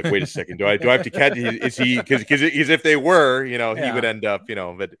 I was like, wait a second, do I have to catch? Is he? Because if they were, he would end up,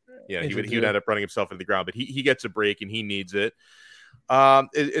 but he would end up running himself into the ground. But he gets a break and he needs it.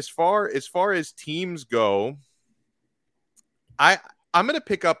 As far as teams go, I'm going to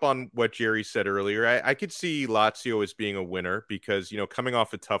pick up on what Jerry said earlier. I could see Lazio as being a winner because coming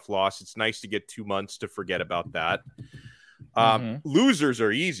off a tough loss, it's nice to get 2 months to forget about that. Losers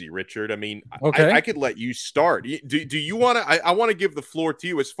are easy, Richard. I mean, okay. I could let you start. Do you want to? I want to give the floor to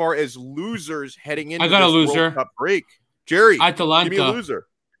you as far as losers heading into this World Cup break. Jerry, Atalanta. Give me a loser.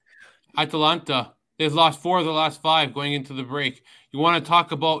 Atalanta. They've lost 4 of the last 5 going into the break. You want to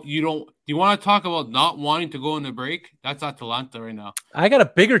talk about Do you want to talk about not wanting to go in the break? That's Atalanta right now. I got a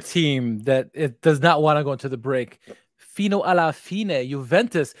bigger team that it does not want to go into the break. Fino alla fine,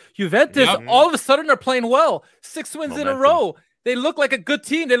 Juventus. All of a sudden are playing well. 6 wins in a row. They look like a good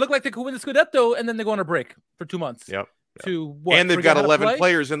team. They look like they could win the Scudetto, and then they go on a break for 2 months. Yep. To what? And they've got 11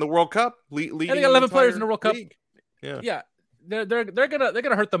 players in the World Cup. And they got 11 players in the World Cup. Yeah. They're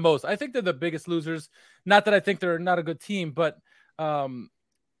gonna hurt the most. I think they're the biggest losers. Not that I think they're not a good team, but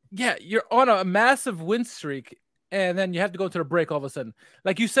you're on a massive win streak. And then you have to go to the break all of a sudden.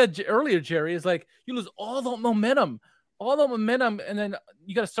 Like you said earlier, Jerry, is like you lose all the momentum, and then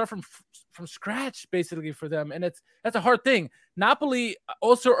you got to start from scratch basically for them. And that's a hard thing. Napoli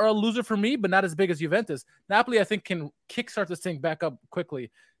also are a loser for me, but not as big as Juventus. Napoli, I think, can kickstart this thing back up quickly,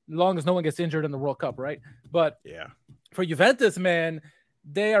 as long as no one gets injured in the World Cup, right? But for Juventus, man,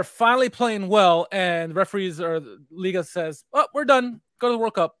 they are finally playing well, and referees or Liga says, "Oh, we're done. Go to the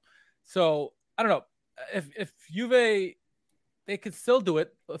World Cup." So I don't know. If Juve, they could still do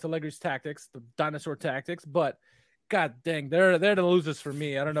it with Allegri's tactics, the dinosaur tactics, but god dang, they're the losers for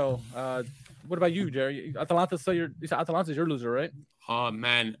me. I don't know. What about you, Jerry? Atalanta, Atalanta's your loser, right? Oh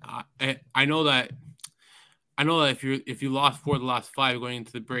man, I know that if you lost 4 of the last 5 going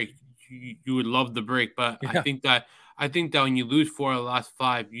into the break, you would love the break, but Yeah. I think that when you lose 4 of the last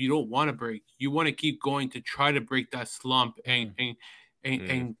 5, you don't want to break. You want to keep going to try to break that slump and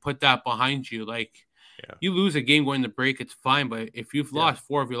put that behind you. Like, you lose a game going to break, it's fine. But if you've lost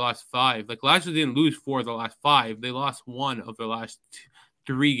 4 of your last 5, like last year, they didn't lose 4 of the last 5. They lost 1 of their last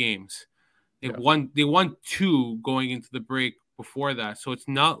 3 games. They won 2 going into the break before that. So it's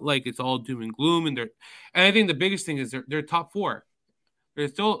not like it's all doom and gloom. And I think the biggest thing is they're top 4. They're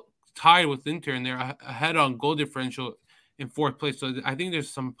still tied with Inter, and they're ahead on goal differential in 4th place. So I think there's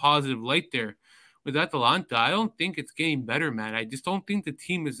some positive light there. With Atalanta, I don't think it's getting better, man. I just don't think the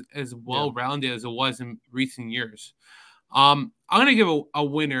team is as well-rounded as it was in recent years. I'm going to give a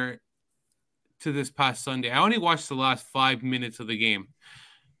winner to this past Sunday. I only watched the last 5 minutes of the game.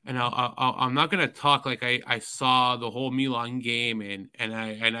 And I'm not going to talk like I saw the whole Milan game and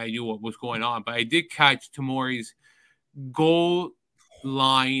I knew what was going on. But I did catch Tomori's goal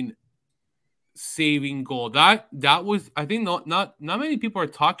line saving goal. That was, I think, not many people are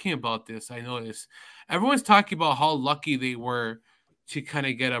talking about this. I noticed everyone's talking about how lucky they were to kind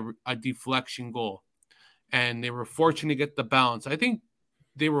of get a deflection goal, and they were fortunate to get the bounce. I think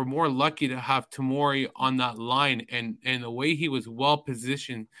they were more lucky to have Tomori on that line, and the way he was well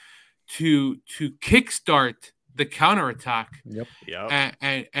positioned to kickstart the counterattack.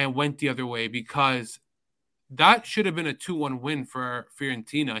 And went the other way, because that should have been a 2-1 win for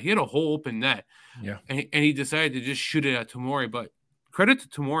Fiorentina. He had a whole open net. And he decided to just shoot it at Tomori. But credit to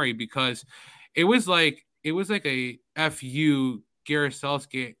Tomori, because it was like a FU Gareth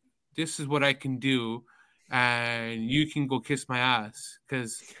Southgate. This is what I can do, and you can go kiss my ass.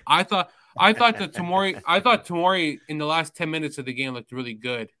 Because I thought Tomori in the last 10 minutes of the game looked really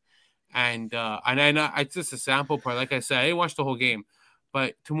good. And it's just a sample part. Like I said, I didn't watch the whole game.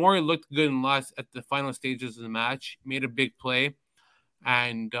 But Tomori looked good at the final stages of the match, made a big play.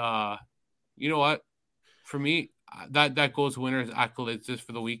 And you know what? For me, that goes winners accolades just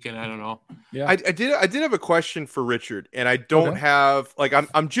for the weekend. I don't know. Yeah, I did have a question for Richard, and I don't have, like,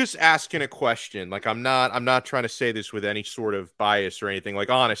 I'm just asking a question. Like, I'm not trying to say this with any sort of bias or anything, like,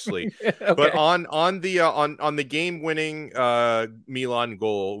 honestly. But on the game winning Milan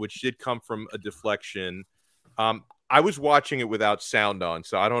goal, which did come from a deflection, I was watching it without sound on,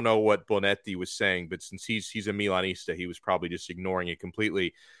 so I don't know what Bonetti was saying, but since he's a Milanista, he was probably just ignoring it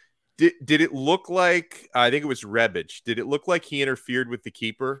completely. Did it look like, I think it was Rebic, did it look like he interfered with the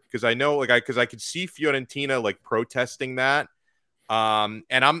keeper? Because I know, because I could see Fiorentina like protesting that. And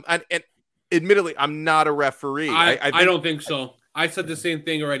admittedly, I'm not a referee. I don't think so. I said the same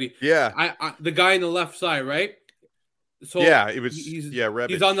thing already. Yeah. The guy on the left side, right? So yeah, it was. Rebic.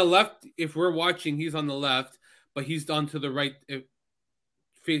 He's on the left. If we're watching, he's on the left, but he's on to the right,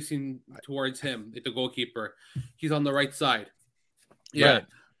 facing towards him, the goalkeeper. He's on the right side. Yeah. Right.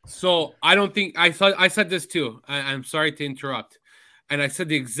 So I don't think I said this too. I'm sorry to interrupt. And I said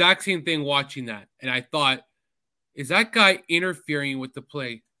the exact same thing watching that. And I thought, is that guy interfering with the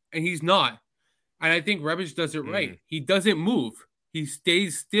play? And he's not. And I think Rebic does it right. He doesn't move. He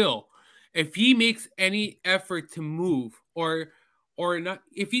stays still. If he makes any effort to move or not,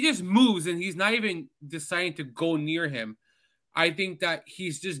 if he just moves and he's not even deciding to go near him, I think that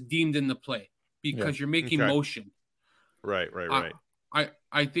he's just deemed in the play because you're making motion. Right.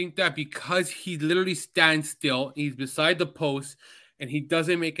 I think that because he literally stands still, he's beside the post, and he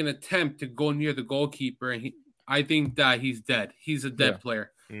doesn't make an attempt to go near the goalkeeper, and I think that he's dead. He's a dead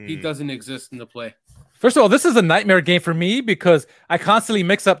player. He doesn't exist in the play. First of all, this is a nightmare game for me because I constantly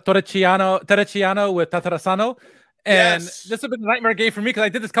mix up Terracciano with Tatarusanu, and this has been a nightmare game for me because I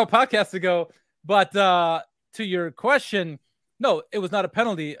did this a couple podcasts ago. But to your question, no, it was not a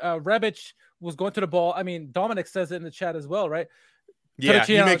penalty. Rebic was going to the ball. I mean, Dominic says it in the chat as well, right? Yeah,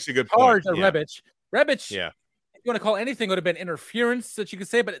 he makes a good point. Rebic, if you want to call anything, would have been interference that you could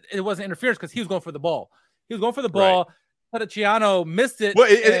say, but it wasn't interference because he was going for the ball. Right. Terracciano missed it. Well,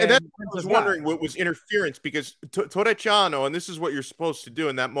 and that's what I was wondering what was interference, because Terracciano, and this is what you're supposed to do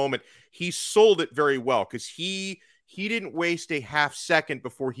in that moment, he sold it very well because he didn't waste a half second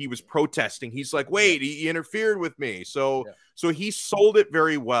before he was protesting. He's like, wait, he interfered with me. So he sold it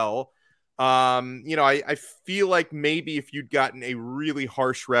very well. I feel like maybe if you'd gotten a really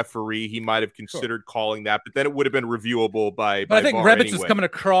harsh referee, he might have considered calling that, but then it would have been reviewable by I think VAR Rebic was coming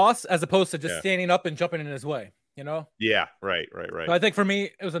across as opposed to just standing up and jumping in his way, you know? Yeah, right. So I think for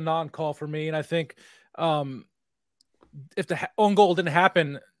me, it was a non-call for me. And I think if the own goal didn't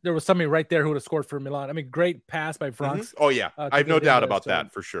happen, there was somebody right there who would have scored for Milan. I mean, great pass by Franks. Oh, yeah. I have no doubt about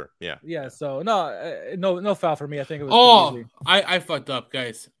that for sure. Yeah. Yeah. So no foul for me. I think it was easy. I fucked up,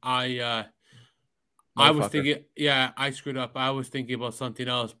 guys. I was thinking, I screwed up. I was thinking about something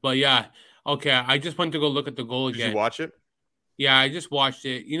else. But yeah, okay. I just went to go look at the goal again. Did you watch it? Yeah, I just watched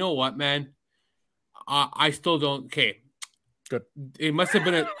it. You know what, man? I still don't. Okay. Good. It must have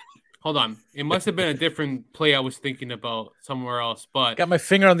been hold on. It must have been a different play I was thinking about somewhere else. But got my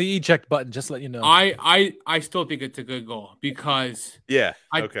finger on the eject button, just to let you know. I still think it's a good goal because I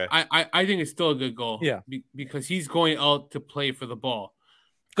think it's still a good goal. Yeah. Because he's going out to play for the ball.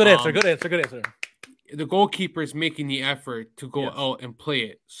 Good answer. The goalkeeper is making the effort to go out and play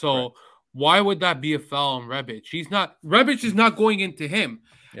it. So why would that be a foul on Rebic? Rebic is not going into him.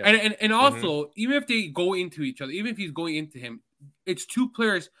 Yeah. And also, even if they go into each other, even if he's going into him, it's two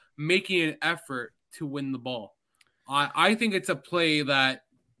players making an effort to win the ball. I think it's a play that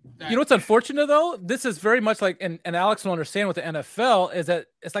you know what's unfortunate though? This is very much like, and Alex will understand with the NFL is that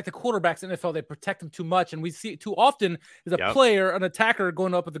it's like the quarterbacks in the NFL, they protect them too much. And we see it too often is a player, an attacker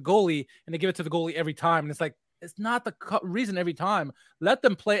going up with the goalie and they give it to the goalie every time. And it's like, it's not the reason every time. Let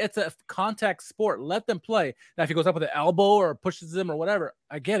them play. It's a contact sport. Let them play. Now, if he goes up with an elbow or pushes them or whatever,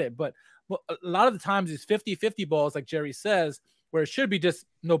 I get it. But a lot of the times these 50-50 balls, like Jerry says, where it should be just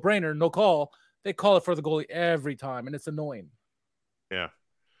no brainer, no call, they call it for the goalie every time. And it's annoying. Yeah.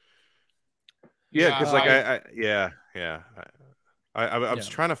 Yeah, because I was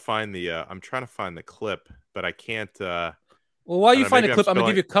trying to find the clip, but I can't. Well, while you find the clip, I'm gonna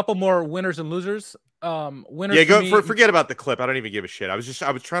give you a couple more winners and losers. Winners. Yeah, forget about the clip. I don't even give a shit. I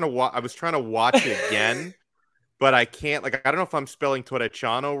was trying to watch it again, but I can't. Like, I don't know if I'm spelling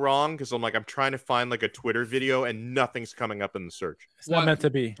Torrechano wrong because I'm trying to find like a Twitter video and nothing's coming up in the search. It's not meant to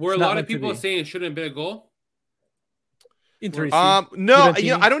be. Were a lot of people saying it shouldn't have been a goal? No,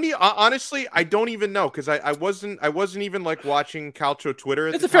 I don't need. Honestly, I don't even know because I wasn't even like watching Calcio Twitter.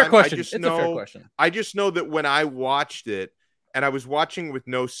 It's a fair question. It's a fair question. I just know that when I watched it and I was watching with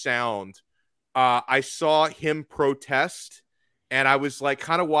no sound, I saw him protest, and I was like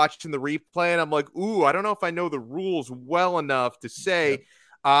kind of watching the replay, and I'm like, ooh, I don't know if I know the rules well enough to say.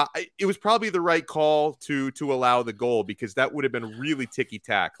 It was probably the right call to allow the goal because that would have been really ticky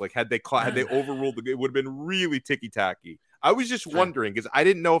tack. Like had they overruled it would have been really ticky tacky. I was just wondering because I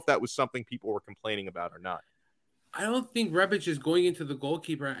didn't know if that was something people were complaining about or not. I don't think Rebic is going into the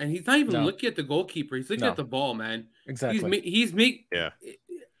goalkeeper, and he's not even looking at the goalkeeper. He's looking at the ball, man. Exactly. He's making. Yeah.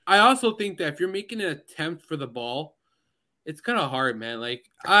 I also think that if you're making an attempt for the ball, it's kind of hard, man. Like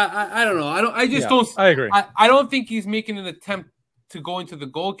I don't know. I agree. I don't think he's making an attempt to go into the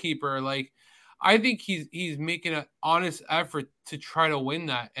goalkeeper. Like I think he's making an honest effort to try to win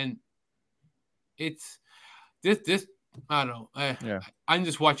that, and it's this. I don't know. I'm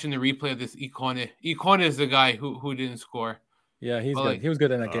just watching the replay of this Icone. Icone is the guy who didn't score. Yeah, he's good. He was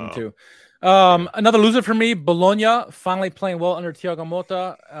good in that game too. Another loser for me, Bologna, finally playing well under Thiago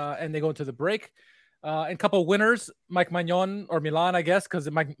Motta, and they go into the break. And a couple of winners, Mike Maignan or Milan, I guess, because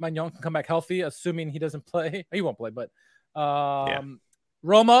Mike Maignan can come back healthy, assuming he doesn't play. He won't play, but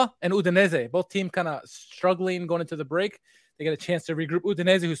Roma and Udinese, both teams kind of struggling going into the break. They get a chance to regroup.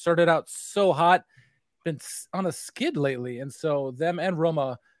 Udinese, who started out so hot, been on a skid lately, and so them and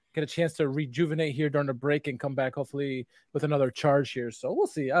Roma get a chance to rejuvenate here during the break and come back hopefully with another charge here. So we'll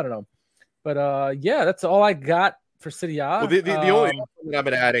see. I don't know, but that's all I got for Serie A. Well, the only thing I've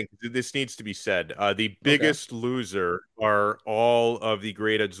been adding, this needs to be said, the biggest loser are all of the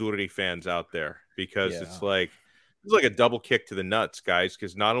great Azzurri fans out there because it's like a double kick to the nuts, guys.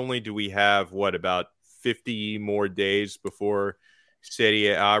 Because not only do we have about 50 more days before Serie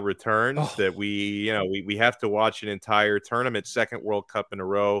A returns that we have to watch an entire tournament, second World Cup in a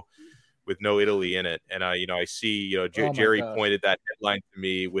row with no Italy in it. And I see Jerry pointed that headline to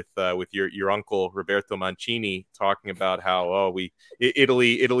me with your uncle Roberto Mancini talking about how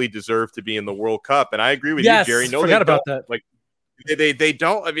Italy deserved to be in the World Cup, and I agree with you, Jerry. No, forgot about that. Like they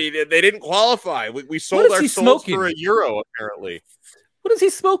don't. I mean, they didn't qualify. We sold our souls for a Euro apparently. What is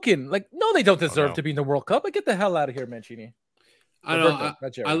he smoking? Like, no, they don't deserve to be in the World Cup. Like, get the hell out of here, Mancini. I don't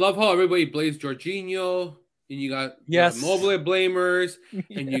know. I love how everybody blames Jorginho, and you got Mobile blamers,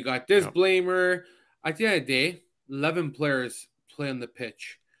 and you got this blamer. At the end of the day, 11 players play on the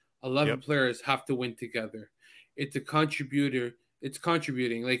pitch. 11 players have to win together. It's a contributor. It's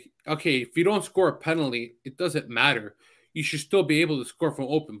contributing. Like, okay, if you don't score a penalty, it doesn't matter. You should still be able to score from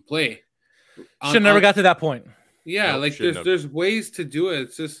open play. Should never got to that point. Yeah, there's ways to do it.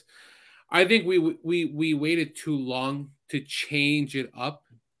 It's just I think we waited too long to change it up,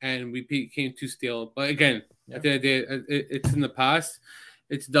 and we became too stale. But again, at the end of the day, it's in the past.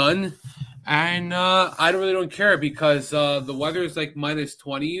 It's done, and I don't care because the weather is like minus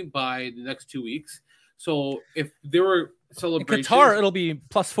 20 by the next 2 weeks. So if there were celebrations, in Qatar, it'll be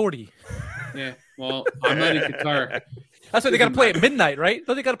plus 40. Yeah. Well, I'm not in Qatar. That's why they got to play at midnight, right?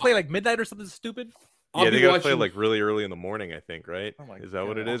 Don't they got to play like midnight or something stupid? Yeah, they got to play like really early in the morning, I think, right? Oh is that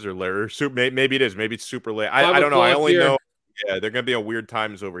what it is? Or maybe it is. Maybe it's super late. I don't know. I 5 o'clock only here. know. Yeah, they're going to be on weird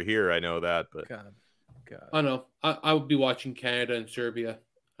times over here. I know that. But God. I know. I would be watching Canada and Serbia.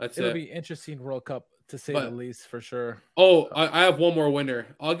 It'll be interesting World Cup to say the least, for sure. Oh, I have one more winner.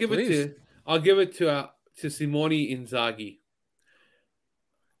 I'll give it to Simone Inzaghi.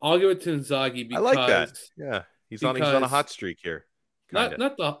 I'll give it to Inzaghi because I like that. Yeah, he's on a hot streak here. Not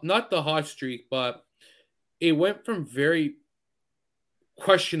the hot streak, but it went from very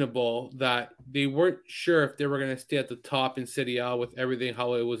questionable that they weren't sure if they were going to stay at the top in Serie A with everything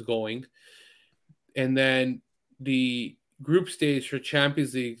how it was going, and then the group stage for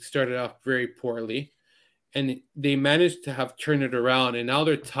Champions League started off very poorly, and they managed to have turned it around, and now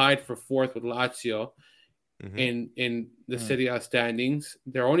they're tied for fourth with Lazio in the Serie A standings.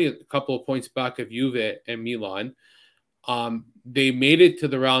 They're only a couple of points back of Juve and Milan. They made it to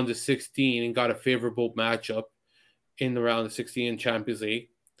the round of 16 and got a favorable matchup in the round of 16 in Champions League.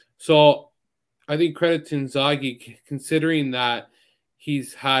 So I think credit to Inzaghi, considering that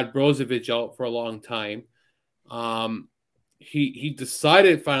he's had Brozovic out for a long time. He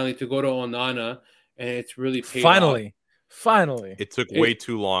decided finally to go to Onana, and it's really paid off. Finally. It took way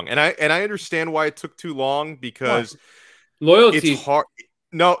too long. And I understand why it took too long, because loyalty. It's hard.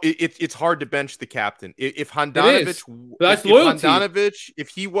 No, it's hard to bench the captain. If Handanovic, if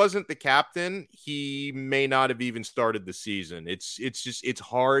he wasn't the captain, he may not have even started the season. It's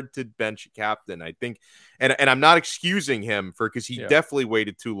hard to bench a captain, I think. And I'm not excusing him because he definitely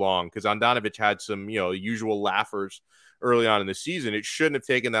waited too long, because Handanovic had some, usual laughers early on in the season. It shouldn't have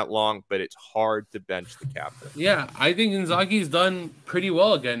taken that long, but it's hard to bench the captain. Yeah, I think Inzaghi's done pretty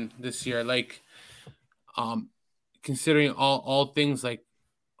well again this year. Like, considering all things, like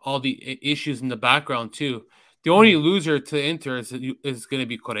all the issues in the background too. The only loser to Inter is going to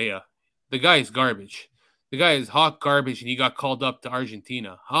be Correa. The guy is garbage. The guy is hot garbage, and he got called up to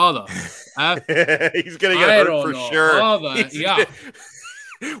Argentina. How the F? He's going to get hurt for sure.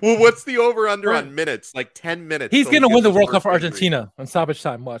 Well, what's the over-under on minutes? Like 10 minutes. He's going to win the World Cup for Argentina on stoppage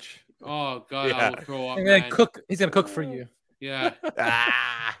time. Watch. Oh, God, I will throw up, and then he's going to cook for you. Yeah.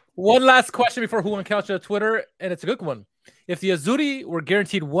 One last question before Who on Couch on Twitter, and it's a good one. If the Azzurri were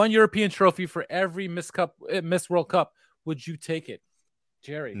guaranteed one European trophy for every Miss World Cup, would you take it?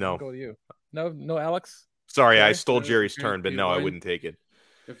 Jerry, no. I'll go with you. No, Alex? Sorry, I stole Jerry's turn, but no, I wouldn't take it.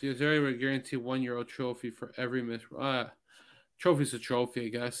 If the Azzurri were guaranteed 1 Euro trophy for every Miss... trophy's a trophy, I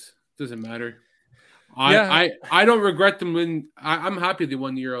guess. Doesn't matter. I don't regret them when... I'm happy they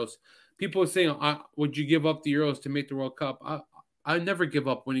won the Euros. People are saying, would you give up the Euros to make the World Cup? I never give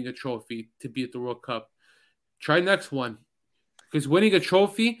up winning a trophy to be at the World Cup. Try next one. Because winning a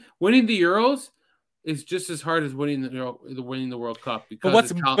trophy, winning the Euros is just as hard as winning the World Cup.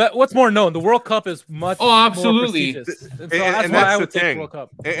 Because but what's more known? The World Cup is much absolutely. more prestigious. And that's the thing. World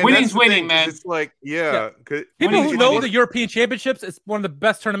Cup. Winning's winning, man. It's like, people who know the European Championships, it's one of the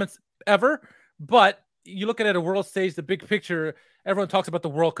best tournaments ever. But you look at it at a world stage, the big picture, everyone talks about the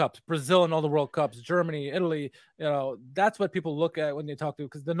World Cups, Brazil and all the World Cups, Germany, Italy. That's what people look at when they talk to,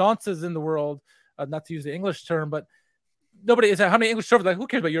 because the nonsense in the world, not to use the English term, but nobody is how many English trophies? Like, who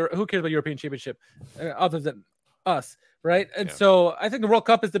cares about European Championship other than us, right? And so I think the World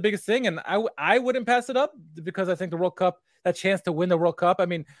Cup is the biggest thing, and I wouldn't pass it up, because I think the World Cup, that chance to win the World Cup. I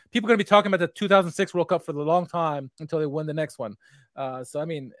mean, people are going to be talking about the 2006 World Cup for the long time until they win the next one. So I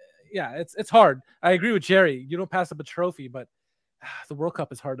mean, yeah, it's hard. I agree with Jerry. You don't pass up a trophy, but the World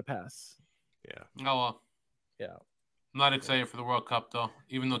Cup is hard to pass. Yeah. Oh well. Yeah. I'm not excited for the World Cup though,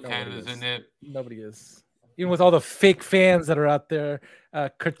 even though Canada's in it. Nobody is. Even with all the fake fans that are out there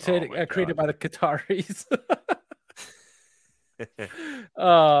created by the Qataris.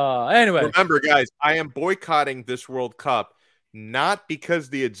 Anyway. Remember, guys, I am boycotting this World Cup not because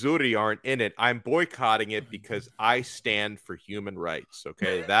the Azzurri aren't in it. I'm boycotting it because I stand for human rights.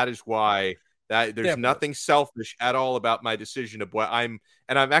 Okay, that is why. There's nothing selfish at all about my decision of what I'm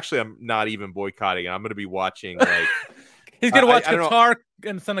not even boycotting. I'm going to be watching. Like, he's going to watch Qatar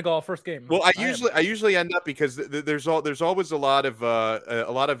and Senegal first game. Well, I usually end up, because there's always a lot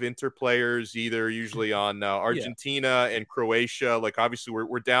of Inter players, either usually on Argentina and Croatia. Like, obviously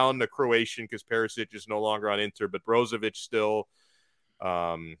we're down to Croatian because Perisic is no longer on Inter, but Brozovic still. So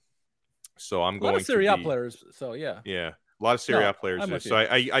I'm going. A lot of Serie A players. So yeah. Yeah. A lot of Serie A players there. So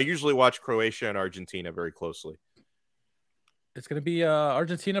I usually watch Croatia and Argentina very closely. It's going to be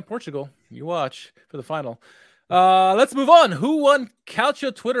Argentina-Portugal. You watch for the final. Let's move on. Who won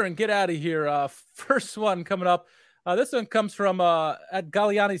Calcio Twitter and get out of here? First one coming up. This one comes from at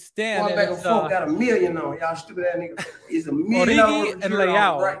Galliani Stan. Going back and forth, got $1 million on y'all stupid ass nigga. It's $1 million Origi and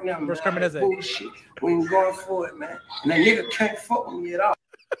Leao right now, versus man. Cremonese. Bullshit. We ain't going for it, man. And that nigga can't fuck with me at all.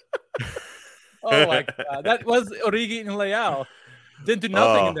 Oh my god, that was Origi and Leao. Didn't do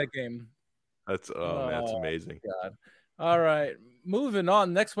nothing in that game. That's amazing. God. All right, moving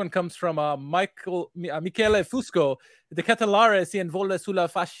on. Next one comes from Michele Fusco. De Catalare si envole sulla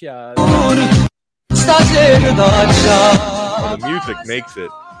fascia. Oh, the music makes it.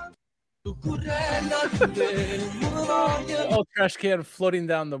 Oh, trash can floating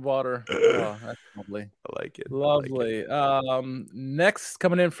down the water. Oh, that's lovely. I like it. Lovely. Next,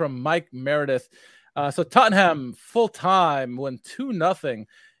 coming in from Mike Meredith. So Tottenham full time won 2-0,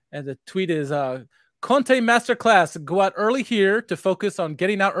 and the tweet is Conte masterclass. Go out early here to focus on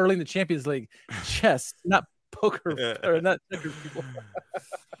getting out early in the Champions League. Chess, not poker, or not checkers, people.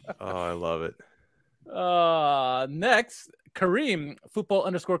 Oh, I love it. Next, Kareem,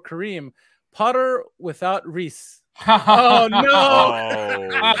 football_Kareem. Potter without Reese. Oh no!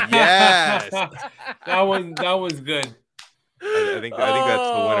 Oh, yes. that was good. I think that's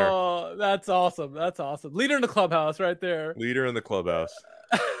the winner. Oh, that's awesome. That's awesome. Leader in the clubhouse, right there. Leader in the clubhouse.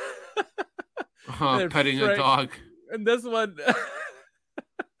 Petting a dog. And this one.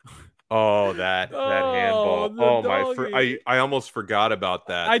 Oh, that handball. Oh my! I almost forgot about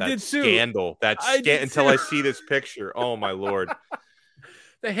that. I that did too. Scandal. Until I see this picture. Oh my lord!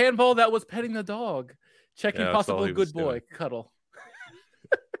 The handball that was petting the dog, checking possible good boy doing. cuddle.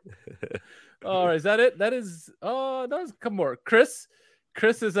 All right, is that it? That is. Oh, that was come more. Chris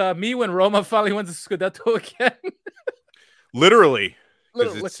is me when Roma finally wins the Scudetto again. Literally.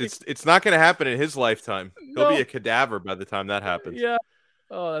 It's not going to happen in his lifetime. He'll be a cadaver by the time that happens. Yeah.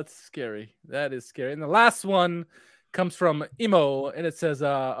 Oh, that's scary. That is scary. And the last one comes from Imo, and it says,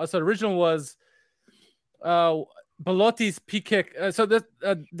 so the original was Belotti's P kick. So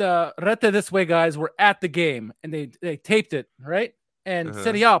the Rete This Way guys were at the game, and they taped it, right? And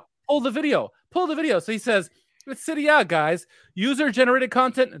Serie A, pull the video. So he says, it's Serie A, guys. User-generated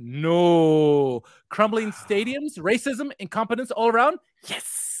content? No. Crumbling stadiums? Racism? Incompetence all around?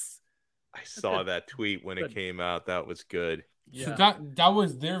 Yes. I saw that tweet when it came out. That was good. Yeah. So that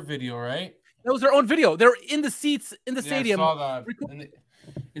was their video, right? That was their own video. They're in the seats in the stadium. I saw that.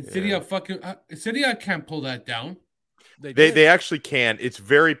 And City can't pull that down. They actually can. It's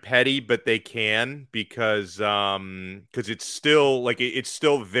very petty, but they can because it's still it's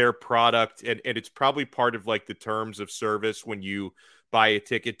still their product, and it's probably part of like the terms of service when you buy a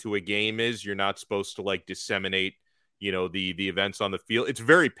ticket to a game is you're not supposed to like disseminate the events on the field. It's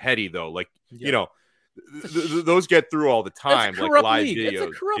very petty though, those get through all the time, like live league. videos. It's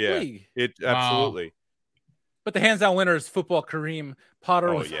a corrupt league. It absolutely. But the hands down winner is football Kareem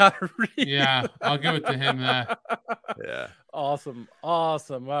Potter without a read. Yeah, I'll give it to him. Yeah. Awesome. All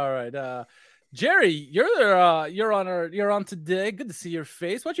right. Jerry, you're on today. Good to see your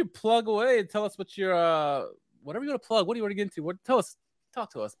face. Why don't you plug away and tell us what your whatever you want to plug. What do you want to get into?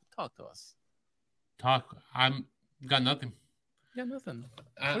 Talk to us. I'm got nothing. Yeah, nothing. What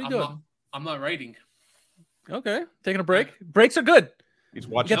are you doing? I'm not writing. Okay, taking a break. Breaks are good. He's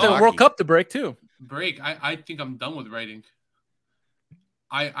watching. Get the World Cup to break too. I think I'm done with writing.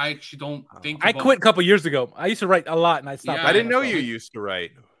 I actually don't think. I quit a couple years ago. I used to write a lot, and I stopped. I didn't know you used to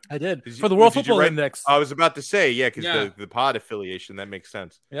write. I did for the World Football Index. I was about to say, because the pod affiliation, that makes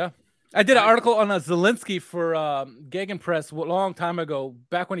sense. Yeah, I did an article on Zelensky for Gegenpress a long time ago,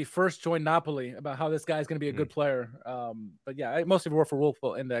 back when he first joined Napoli, about how this guy's going to be a good player. But yeah, I mostly work for World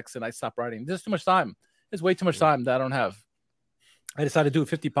Football Index, and I stopped writing. There's too much time. There's way too much time that I don't have. I decided to do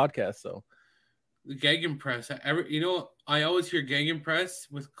 50 podcasts, so. The Gegenpress. I always hear Gegenpress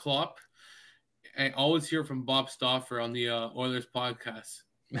with Klopp. I always hear from Bob Stauffer on the Oilers podcast.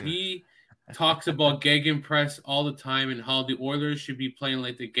 He talks about Gegenpress all the time and how the Oilers should be playing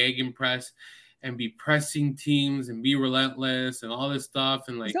like the Gegenpress and be pressing teams and be relentless and all this stuff.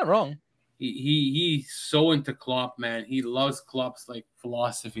 And like, he's not wrong. He's so into Klopp, man. He loves Klopp's like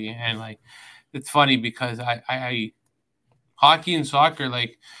philosophy, and like it's funny because I hockey and soccer,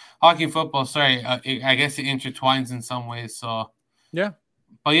 like hockey and football, sorry, I guess it intertwines in some ways. So yeah,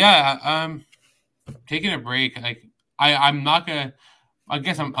 but yeah, taking a break. Like I'm not gonna. I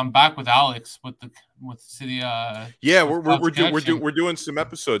guess I'm back with Alex with City. Yeah, we're doing some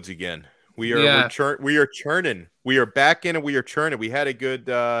episodes again. We are churning. We are back in and we are churning. We had a good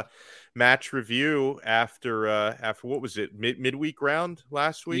match review after what was it, midweek round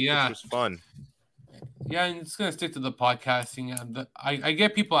last week? Yeah, which was fun. Yeah, and it's gonna stick to the podcasting. I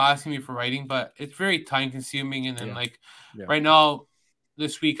get people asking me for writing, but it's very time consuming. And then right now,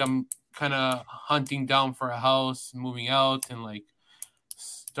 this week I'm kind of hunting down for a house, moving out, and like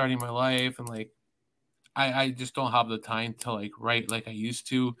starting my life, and like I just don't have the time to like write like I used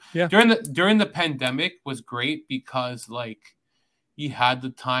to. Yeah. During the pandemic was great because like you had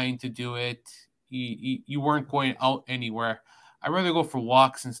the time to do it. You weren't going out anywhere. I'd rather go for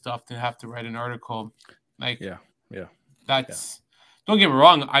walks and stuff than have to write an article. Like that's don't get me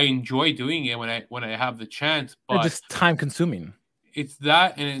wrong, I enjoy doing it when I have the chance, but it's just time consuming. It's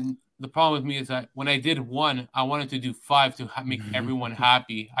that, and the problem with me is that when I did one, I wanted to do 5 to make everyone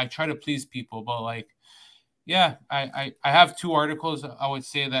happy. I try to please people, but like, yeah, I have 2 articles I would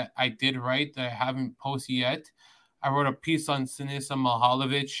say that I did write that I haven't posted yet. I wrote a piece on Sinisa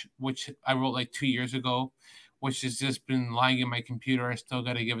Mihajlovic, which I wrote like 2 years ago, which has just been lying in my computer. I still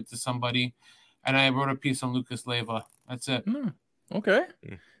got to give it to somebody. And I wrote a piece on Lucas Leiva. That's it. Okay.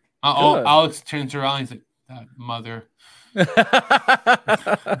 Alex turns around. He's like, that mother.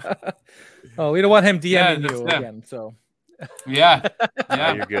 Oh, we don't want him DMing you again. So. Yeah.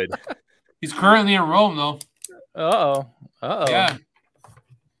 You're good. He's currently in Rome, though. Uh-oh. Yeah.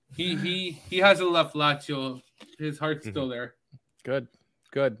 He hasn't left Lazio. His heart's still there. Good.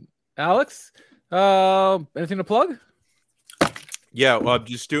 Alex, anything to plug? Yeah, well,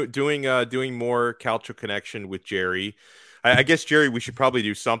 just doing more Calcio Connection with Jerry. I guess, Jerry, we should probably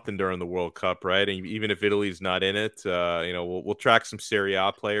do something during the World Cup, right? And even if Italy's not in it, we'll track some Serie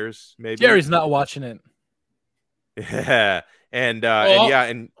A players. Maybe Jerry's not watching it. Yeah, and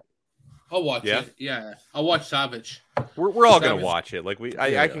I'll watch it. Yeah, I'll watch Savage. We're all gonna watch it. Like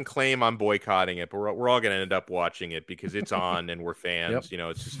I can claim I'm boycotting it, but we're all gonna end up watching it because it's on and we're fans. Yep.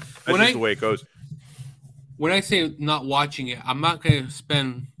 It's just the way it goes. When I say not watching it, I'm not gonna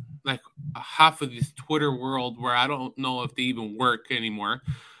spend like half of this Twitter world where I don't know if they even work anymore.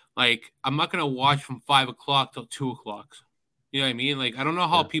 Like I'm not gonna watch from 5 o'clock till 2 o'clock. You know what I mean? Like I don't know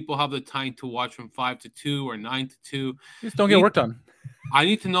how people have the time to watch from 5 to 2 or 9 to 2. Just don't get work done. I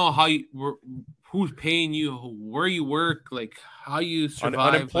need to know who's paying you, where you work, like how you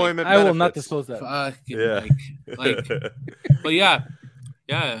survive. Unemployment. I will not disclose that. But yeah,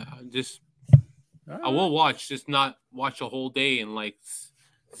 I will watch, just not watch a whole day and like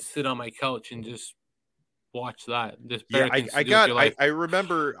sit on my couch and just watch that. I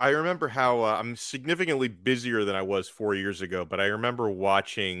remember how I'm significantly busier than I was 4 years ago, but I remember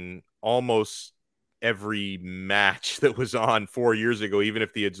watching almost every match that was on 4 years ago, even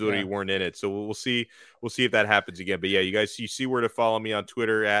if the Azzurri weren't in it. So we'll see if that happens again. But yeah, you see where to follow me on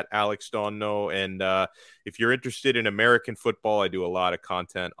Twitter at Alex Donno. And if you're interested in American football, I do a lot of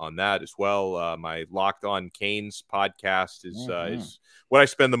content on that as well. My Locked On Canes podcast is what I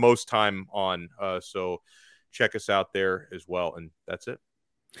spend the most time on. So check us out there as well. And that's it.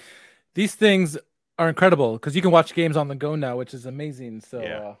 These things are incredible because you can watch games on the go now, which is amazing.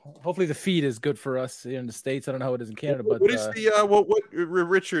 So hopefully the feed is good for us here in the States. I don't know how it is in Canada, but what is what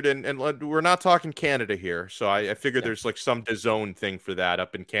Richard and we're not talking Canada here, so I figured there's like some DAZN thing for that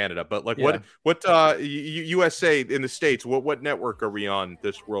up in Canada. But like what USA in the States, what network are we on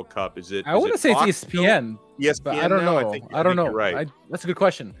this World Cup? Is it? I want to say it's ESPN. ESPN. But I don't know. I don't know. You're right. That's a good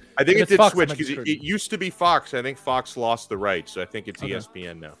question. I think it did switch because it used to be Fox. I think Fox lost the rights, so I think it's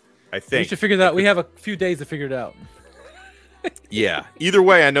ESPN now. I think we should figure that out. We have a few days to figure it out. Yeah. Either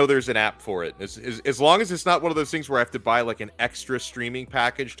way, I know there's an app for it. As long as it's not one of those things where I have to buy like an extra streaming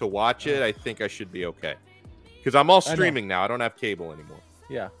package to watch it, I think I should be okay. Because I'm all streaming now. I don't have cable anymore.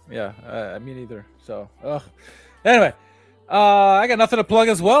 Yeah. Me neither. So, anyway, I got nothing to plug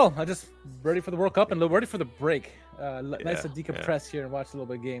as well. I just ready for the World Cup and ready for the break. Nice to decompress here and watch a little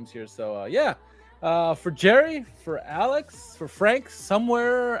bit of games here. So, for Jerry, for Alex, for Frank,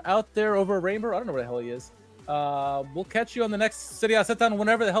 somewhere out there over a rainbow. I don't know where the hell he is. We'll catch you on the next Serie A Set-Down,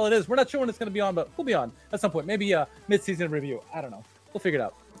 whenever the hell it is. We're not sure when it's going to be on, but we'll be on at some point. Maybe a mid-season review. I don't know. We'll figure it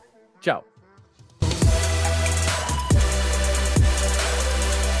out. Ciao.